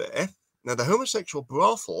deployed there. Now, the homosexual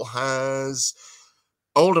brothel has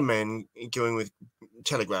older men going with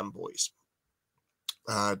telegram boys,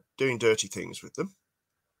 doing dirty things with them,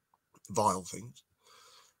 vile things.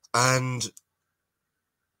 And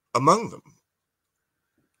among them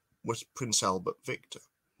was Prince Albert Victor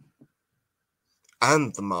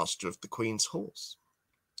and the master of the Queen's Horse.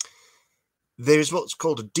 There is what's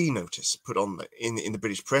called a D notice put on in the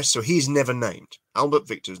British press, so he's never named. Albert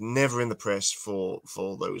Victor is never in the press for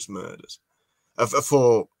those murders,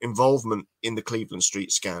 for involvement in the Cleveland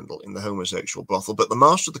Street scandal in the homosexual brothel. But the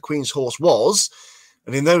master of the Queen's Horse was,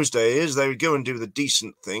 and in those days they would go and do the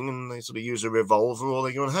decent thing, and they sort of use a revolver or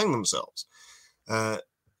they go and hang themselves. And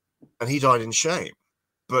he died in shame.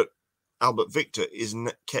 But Albert Victor is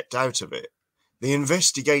kept out of it. The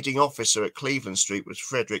investigating officer at Cleveland Street was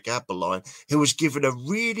Frederick Aberline, who was given a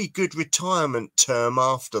really good retirement term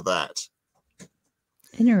after that.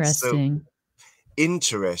 So Interesting.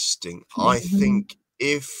 interesting. I Mhm. think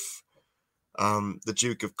if the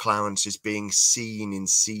Duke of Clarence is being seen in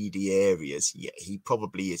seedy areas, yeah, he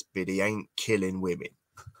probably is, but he ain't killing women,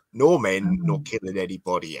 nor men, nor Oh, killing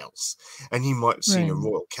anybody else. And you might have seen a right.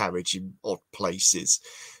 royal carriage in odd places.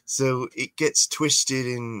 So it gets twisted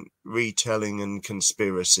in retelling and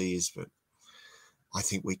conspiracies, but I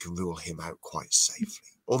think we can rule him out quite safely.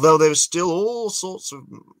 Although there's still all sorts of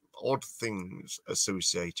odd things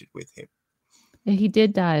associated with him. He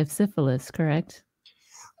did die of syphilis, correct?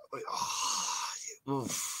 It's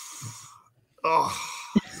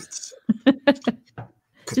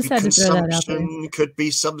could Just be had to throw that out there. consumption, could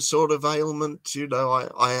be some sort of ailment. You know,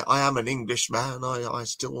 I am an Englishman. I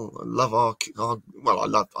still love well,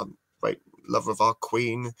 I'm a great lover of our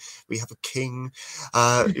Queen. We have a king.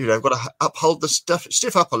 You know, I've got to uphold the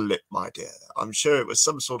stiff upper lip, my dear. I'm sure it was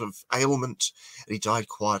some sort of ailment, and he died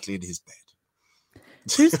quietly in his bed.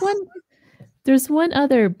 There's one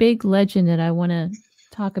other big legend that I want to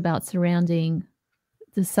talk about surrounding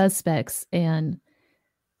the suspects, and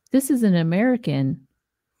this is an American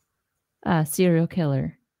serial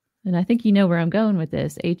killer. And I think you know where I'm going with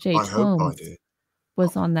this. H. I H. hope I Holmes do.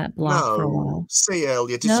 was on that block for a No, while. CL,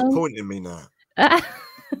 you're No? disappointing me now. No?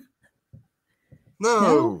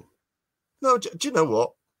 No, no. Do you know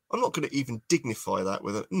what? I'm not going to even dignify that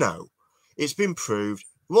with a no. It's been proved.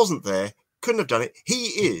 Wasn't there. Couldn't have done it. He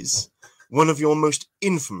is one of your most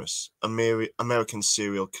infamous American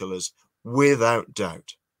serial killers, without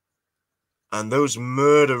doubt. And those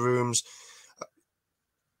murder rooms,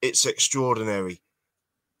 it's extraordinary.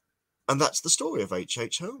 And that's the story of H.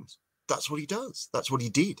 H. Holmes. That's what he does. That's what he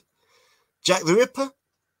did. Jack the Ripper?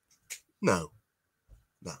 No.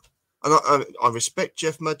 And I respect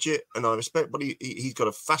Jeff Mudgett, and I respect what he's got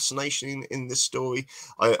a fascination in this story.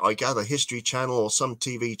 I gather History Channel or some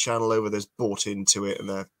TV channel over there's bought into it, and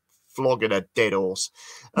they're flogging a dead horse.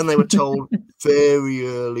 And they were told very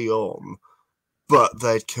early on, but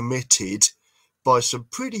they'd committed by some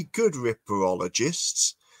pretty good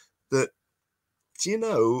ripperologists that, you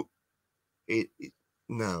know,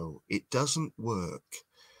 no, it doesn't work.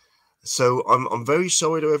 So I'm very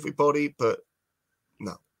sorry to everybody, but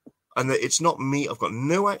no. And it's not me. I've got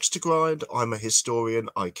no axe to grind. I'm a historian.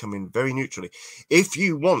 I come in very neutrally. If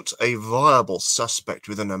you want a viable suspect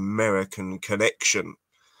with an American connection,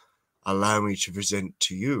 allow me to present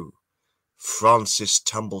to you Francis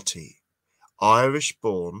Tumblety,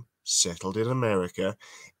 Irish-born, settled in America,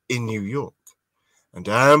 in New York. And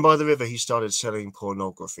down by the river, he started selling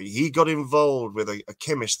pornography. He got involved with a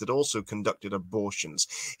chemist that also conducted abortions.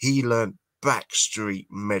 He learned backstreet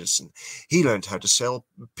medicine. He learned how to sell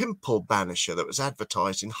pimple banisher that was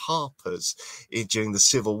advertised in Harper's during the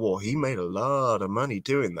Civil War. He made a lot of money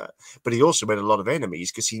doing that. But he also made a lot of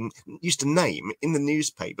enemies because he used to name in the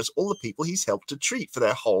newspapers all the people he's helped to treat for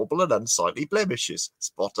their horrible and unsightly blemishes.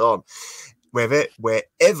 Spot on.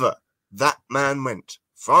 Wherever that man went,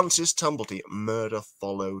 Francis Tumblety, murder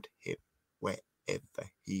followed him wherever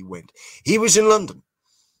he went. He was in London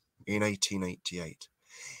in 1888.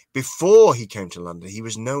 Before he came to London, he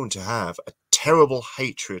was known to have a terrible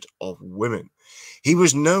hatred of women. He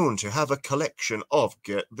was known to have a collection of,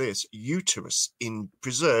 get this, uterus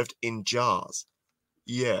preserved in jars.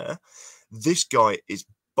 Yeah, this guy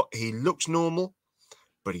he looks normal,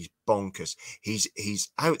 but he's bonkers.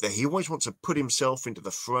 He's out there. He always wants to put himself into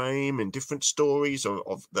the frame in different stories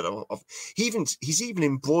he's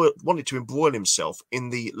even wanted to embroil himself in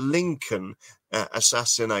the Lincoln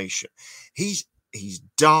assassination. He's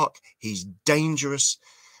dark, he's dangerous,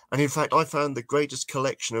 and in fact, I found the greatest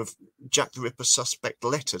collection of Jack the Ripper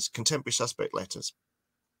contemporary suspect letters,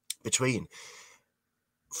 between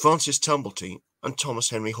Francis Tumblety and Thomas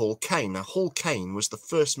Henry Hall Caine. Now, Hall Caine was the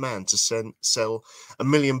first man to sell 1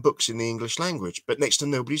 million books in the English language, but next to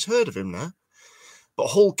nobody's heard of him now. But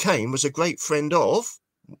Hall Caine was a great friend of,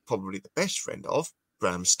 probably the best friend of,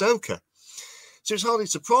 Bram Stoker. So it's hardly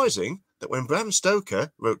surprising that when Bram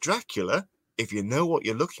Stoker wrote Dracula, if you know what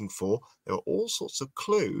you're looking for, there are all sorts of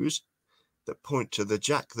clues that point to the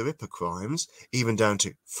Jack the Ripper crimes, even down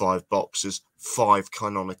to 5 boxes, 5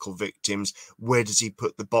 canonical victims. Where does he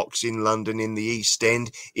put the box in London? In the East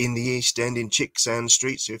End. In the East End, in Chicksand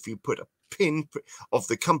Street. So if you put a pin of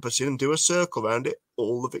the compass in and do a circle around it,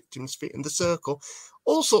 all the victims fit in the circle.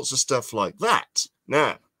 All sorts of stuff like that.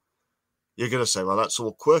 Now, you're going to say, well, that's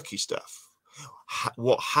all quirky stuff.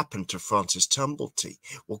 What happened to Francis Tumblety?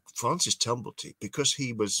 Well, Francis Tumblety, because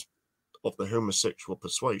he was of the homosexual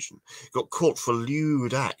persuasion, got caught for a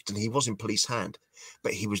lewd act, and he was in police hand,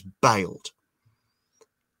 but he was bailed.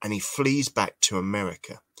 And he flees back to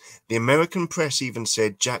America. The American press even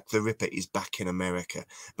said Jack the Ripper is back in America.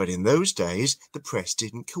 But in those days, the press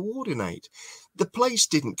didn't coordinate. The place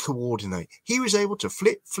didn't coordinate. He was able to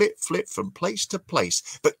flip from place to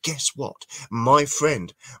place. But guess what? My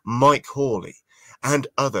friend, Mike Hawley, and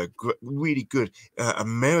other really good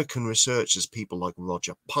American researchers, people like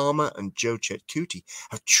Roger Palmer and Joe Chetcuti,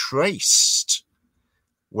 have traced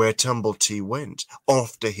where Tumblety went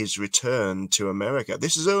after his return to America.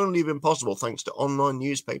 This has only been possible thanks to online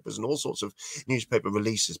newspapers and all sorts of newspaper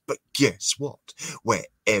releases. But guess what?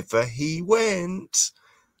 Wherever he went,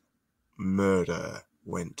 murder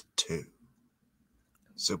went too.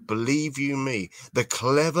 So believe you me, the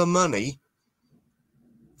clever money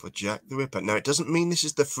for Jack the Ripper. Now, it doesn't mean this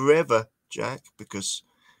is the forever Jack, because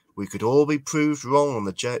we could all be proved wrong on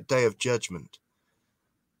the day of judgment.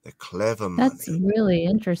 The clever money. That's really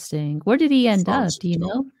interesting. Where did he end up? Do you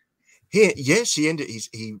know? He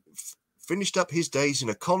finished up his days in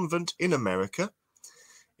a convent in America,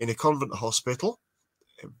 in a convent hospital.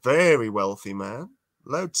 A very wealthy man,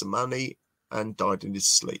 loads of money, and died in his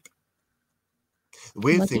sleep. The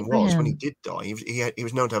weird thing was, when he did die, he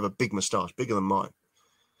was known to have a big moustache, bigger than mine,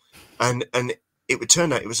 and it would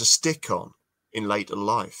turn out it was a stick-on in later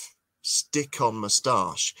life, stick-on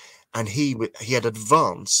moustache. And he had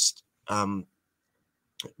advanced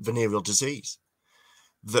venereal disease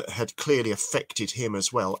that had clearly affected him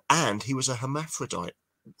as well. And he was a hermaphrodite.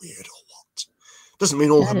 Weird or what? Doesn't mean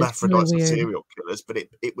all hermaphrodites are serial killers, but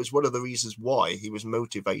it was one of the reasons why he was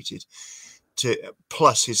motivated to,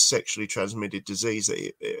 plus his sexually transmitted disease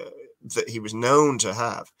that he was known to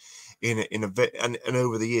have and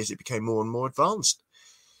over the years it became more and more advanced.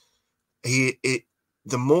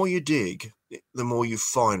 The more you dig, the more you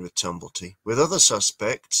find with Tumblety. With other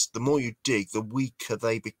suspects, the more you dig, the weaker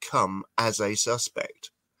they become as a suspect.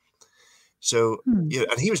 So, yeah,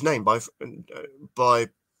 and he was named by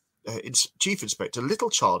its Chief Inspector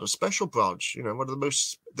Littlechild, a special branch, one of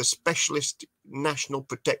the specialist national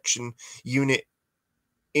protection unit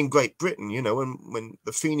in Great Britain. When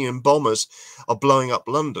the Fenian bombers are blowing up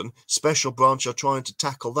London, Special Branch are trying to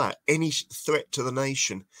tackle that. Any threat to the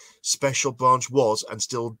nation, Special Branch was and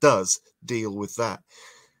still does deal with that.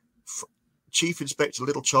 Chief Inspector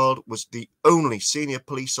Littlechild was the only senior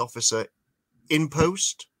police officer in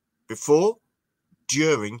post before,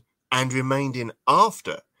 during, and remained in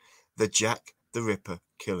after the Jack the Ripper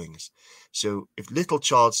killings. So if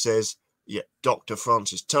Littlechild says, yeah, Dr.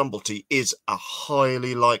 Francis Tumblety is a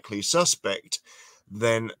highly likely suspect,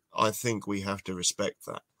 then I think we have to respect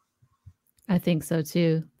that. I think so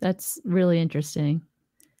too. That's really interesting.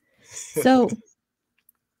 So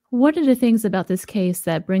one of the things about this case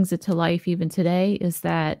that brings it to life even today is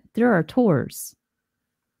that there are tours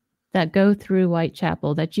that go through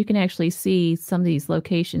Whitechapel that you can actually see some of these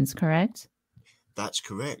locations, correct? That's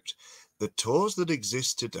correct. The tours that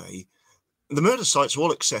exist today, the murder sites are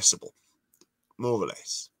all accessible, more or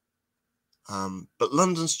less. But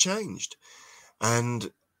London's changed,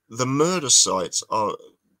 and the murder sites are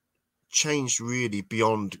changed really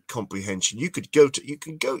beyond comprehension. You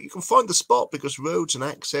can find the spot because roads and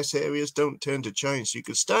access areas don't tend to change. So you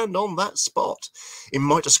could stand on that spot in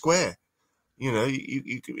Mitre Square.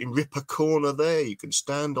 You can in Ripper Corner there. You can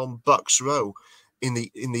stand on Bucks Row in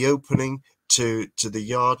the opening to the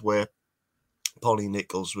yard where Polly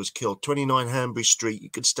Nichols was killed. 29 Hanbury Street, you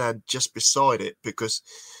could stand just beside it because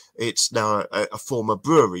it's now a former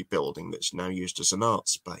brewery building that's now used as an art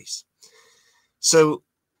space. So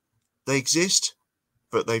they exist,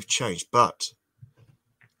 but they've changed. But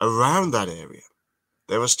around that area,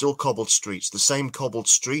 there are still cobbled streets, the same cobbled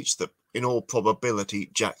streets that in all probability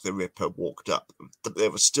Jack the Ripper walked up.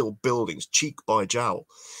 There were still buildings, cheek by jowl,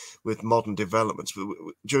 with modern developments.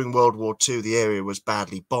 During World War II, the area was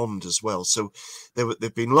badly bombed as well. So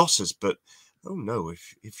there've been losses, but oh no,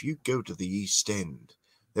 if you go to the East End,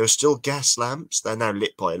 there are still gas lamps. They're now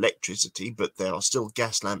lit by electricity, but there are still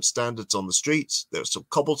gas lamp standards on the streets. There are still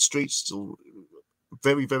cobbled streets, still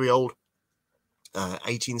very, very old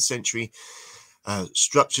 18th century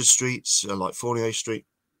structured streets like Fournier Street.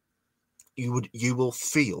 You will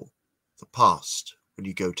feel the past when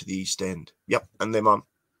you go to the East End. Yep, and there are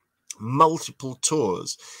multiple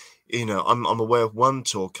tours. I'm aware of one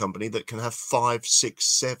tour company that can have 5, 6,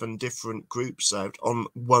 7 different groups out on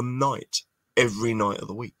one night, every night of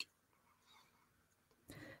the week.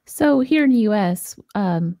 So here in the U.S.,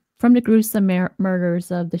 from the gruesome murders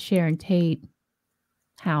of the Sharon Tate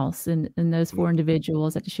house and those 4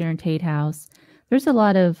 individuals at the Sharon Tate house, There's a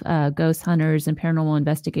lot of ghost hunters and paranormal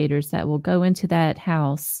investigators that will go into that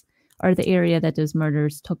house or the area that those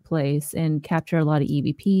murders took place and capture a lot of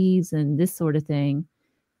EVPs and this sort of thing.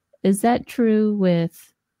 Is that true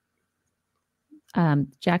with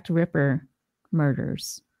Jack the Ripper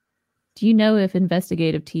murders? Do you know if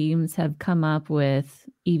investigative teams have come up with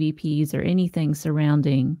EVPs or anything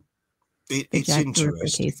surrounding the Jack the Ripper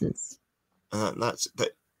cases? That's that.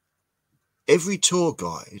 Every tour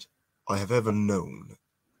guide I have ever known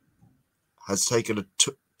has taken a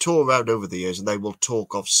tour around over the years, and they will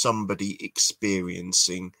talk of somebody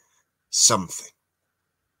experiencing something.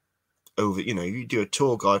 Over, you do a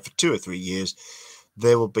tour guide for 2 or 3 years,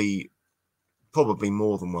 there will be probably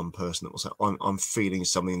more than one person that will say, I'm feeling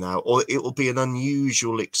something now, or it will be an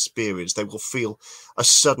unusual experience. They will feel a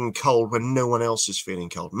sudden cold when no one else is feeling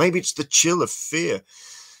cold. Maybe it's the chill of fear,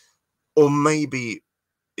 or maybe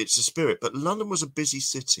it's a spirit. But London was a busy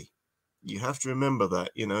city. You have to remember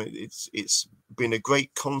that, it's been a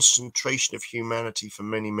great concentration of humanity for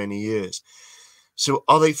many, many years. So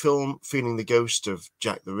are they feeling the ghost of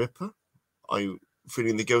Jack the Ripper? Are you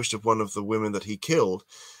feeling the ghost of one of the women that he killed?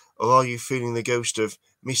 Or are you feeling the ghost of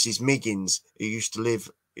Mrs. Miggins, who used to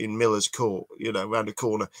live in Miller's Court, around the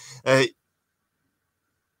corner?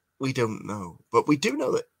 We don't know. But we do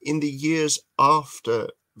know that in the years after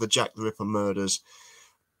the Jack the Ripper murders,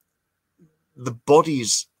 the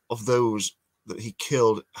bodies of those that he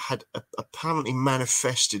killed had apparently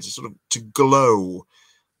manifested sort of to glow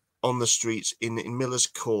on the streets in Miller's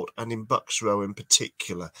Court and in Bucks Row in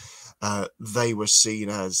particular. They were seen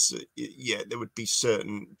as, there would be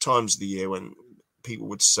certain times of the year when people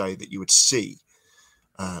would say that you would see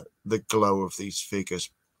the glow of these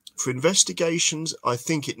figures. For investigations, I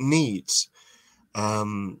think it needs,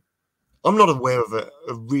 I'm not aware of a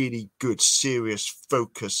really good, serious,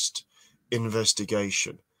 focused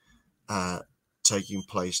investigation taking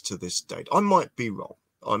place to this date. I might be wrong,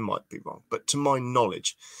 but to my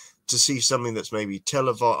knowledge, to see something that's maybe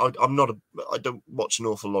televised, I don't watch an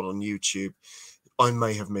awful lot on YouTube. I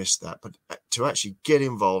may have missed that, but to actually get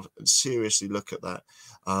involved and seriously look at that,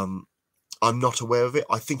 I'm not aware of it.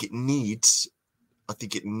 I think it needs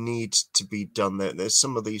to be done there. There's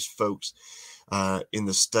some of these folks in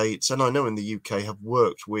the States, and I know in the UK, have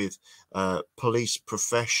worked with police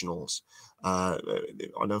professionals. I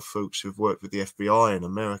know folks who've worked with the FBI in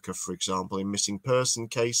America, for example, in missing person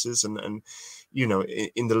cases, and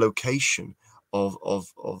in the location of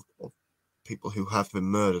people who have been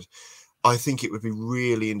murdered. I think it would be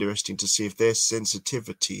really interesting to see if their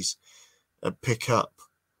sensitivities pick up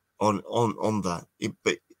on that.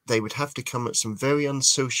 But they would have to come at some very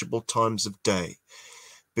unsociable times of day,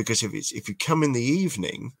 because if you come in the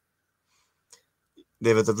evening,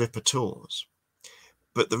 there are the Ripper tours.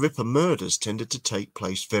 But the Ripper murders tended to take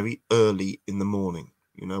place very early in the morning,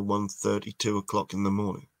 1:30, 2 o'clock in the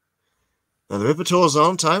morning. Now, the Ripper tours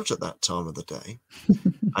aren't out at that time of the day.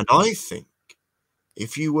 And I think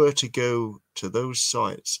if you were to go to those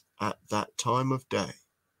sites at that time of day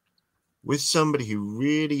with somebody who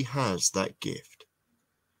really has that gift,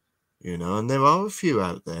 and there are a few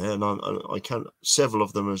out there, and I count several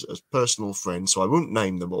of them as personal friends, so I won't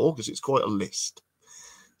name them all because it's quite a list.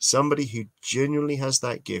 Somebody who genuinely has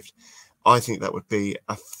that gift, I think that would be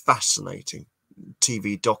a fascinating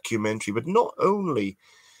TV documentary, but not only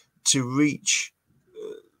to reach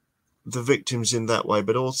the victims in that way,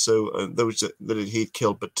 but also those that he'd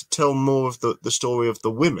killed, but to tell more of the story of the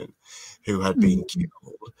women who had been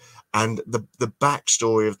killed, and the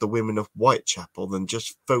backstory of the women of Whitechapel, than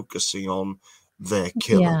just focusing on their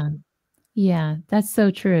killer. Yeah, that's so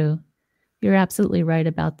true. You're absolutely right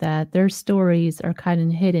about that. Their stories are kind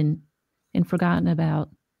of hidden and forgotten about.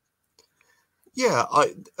 Yeah,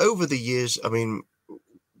 over the years,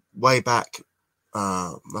 way back,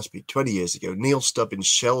 must be 20 years ago, Neil Stubbins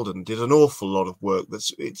Sheldon did an awful lot of work.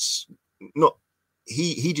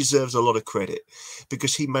 He deserves a lot of credit,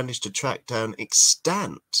 because he managed to track down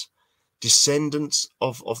extant descendants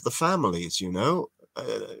of the families, a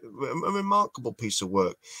remarkable piece of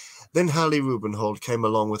work. Then Hallie Rubenhold came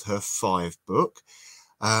along with her 5 book,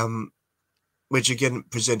 which again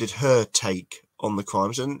presented her take on the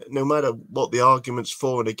crimes. And no matter what the arguments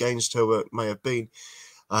for and against her work may have been,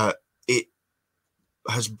 it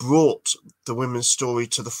has brought the women's story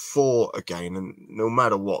to the fore again. And no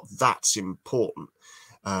matter what, that's important.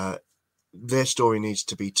 Their story needs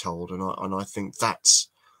to be told. And I think that's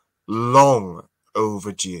long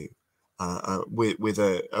overdue. With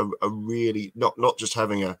a really, not just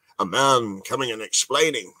having a man coming and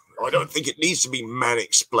explaining. I don't think it needs to be man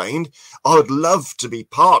explained. I would love to be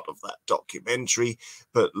part of that documentary,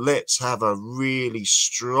 but let's have a really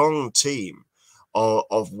strong team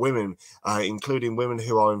of women, including women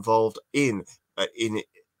who are involved in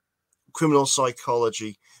criminal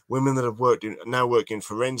psychology, women that have now work in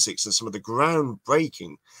forensics, and some of the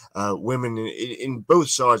groundbreaking women in both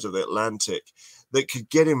sides of the Atlantic that could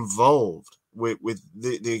get involved with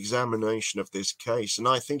the examination of this case. And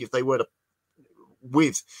I think if they were to,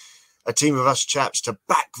 with a team of us chaps to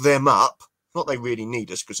back them up, not they really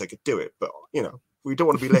need us because they could do it, but we don't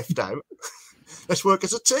want to be left out. Let's work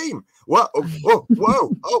as a team. What? Oh,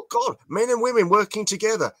 whoa! Oh God! Men and women working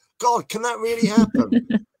together. God, can that really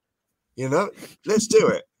happen? Let's do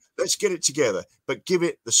it. Let's get it together, but give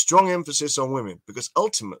it the strong emphasis on women, because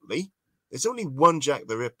ultimately there's only one Jack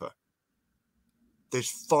the Ripper. There's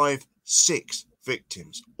 5, 6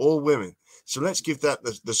 victims, all women. So let's give that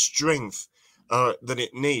the strength that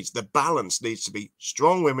it needs. The balance needs to be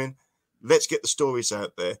strong women. Let's get the stories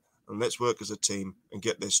out there, and let's work as a team and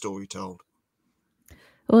get their story told.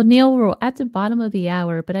 Well, Neil, we're at the bottom of the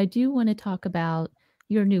hour, but I do want to talk about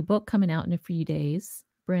your new book coming out in a few days,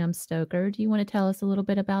 Bram Stoker. Do you want to tell us a little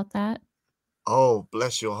bit about that? Oh,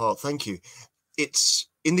 bless your heart. Thank you. It's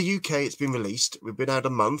in the UK. It's been released. We've been out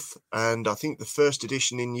a month, and I think the first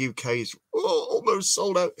edition in UK is almost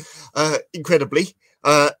sold out. Incredibly.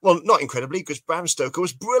 Well, not incredibly, because Bram Stoker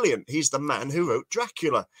was brilliant. He's the man who wrote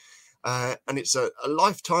Dracula. And it's a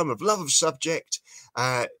lifetime of love of subject.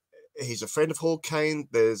 He's a friend of Hall Caine.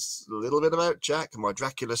 There's a little bit about Jack, and my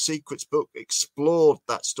Dracula Secrets book explored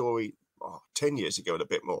that story 10 years ago and a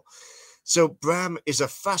bit more. So Bram is a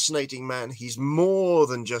fascinating man. He's more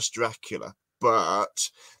than just Dracula, but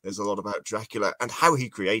there's a lot about Dracula and how he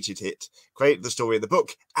created the story in the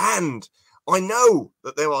book. And I know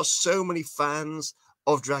that there are so many fans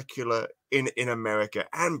of Dracula in America,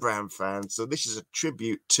 and Bram fans. So this is a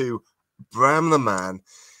tribute to Bram the man,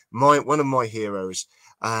 one of my heroes,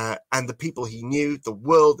 and the people he knew, the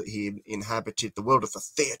world that he inhabited, the world of the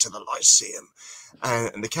theatre, the Lyceum,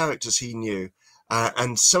 and the characters he knew,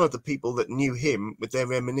 and some of the people that knew him with their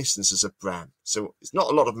reminiscences of Bram. So it's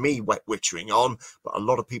not a lot of me wet-wittering on, but a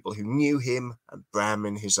lot of people who knew him and Bram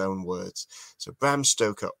in his own words. So Bram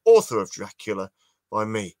Stoker, author of Dracula, by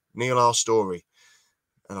me, Neil R. Storey.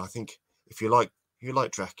 And I think if you like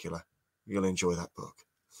Dracula, you'll enjoy that book.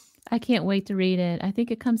 I can't wait to read it. I think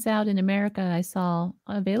it comes out in America. I saw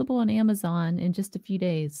available on Amazon in just a few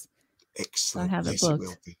days. Excellent. So I have it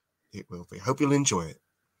booked. It will be. I hope you'll enjoy it.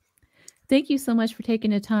 Thank you so much for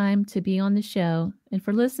taking the time to be on the show. And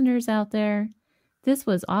for listeners out there, this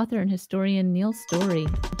was author and historian Neil Storey,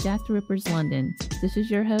 Jack the Ripper's London. This is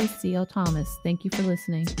your host, C.L. Thomas. Thank you for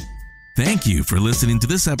listening. Thank you for listening to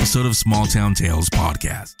this episode of Small Town Tales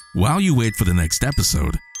Podcast. While you wait for the next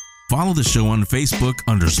episode, follow the show on Facebook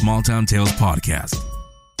under Small Town Tales Podcast.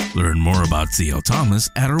 Learn more about C.L. Thomas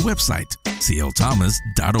at our website,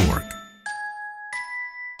 clthomas.org.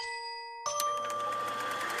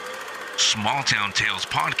 Small Town Tales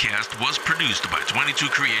Podcast was produced by 22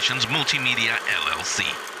 Creations Multimedia, LLC.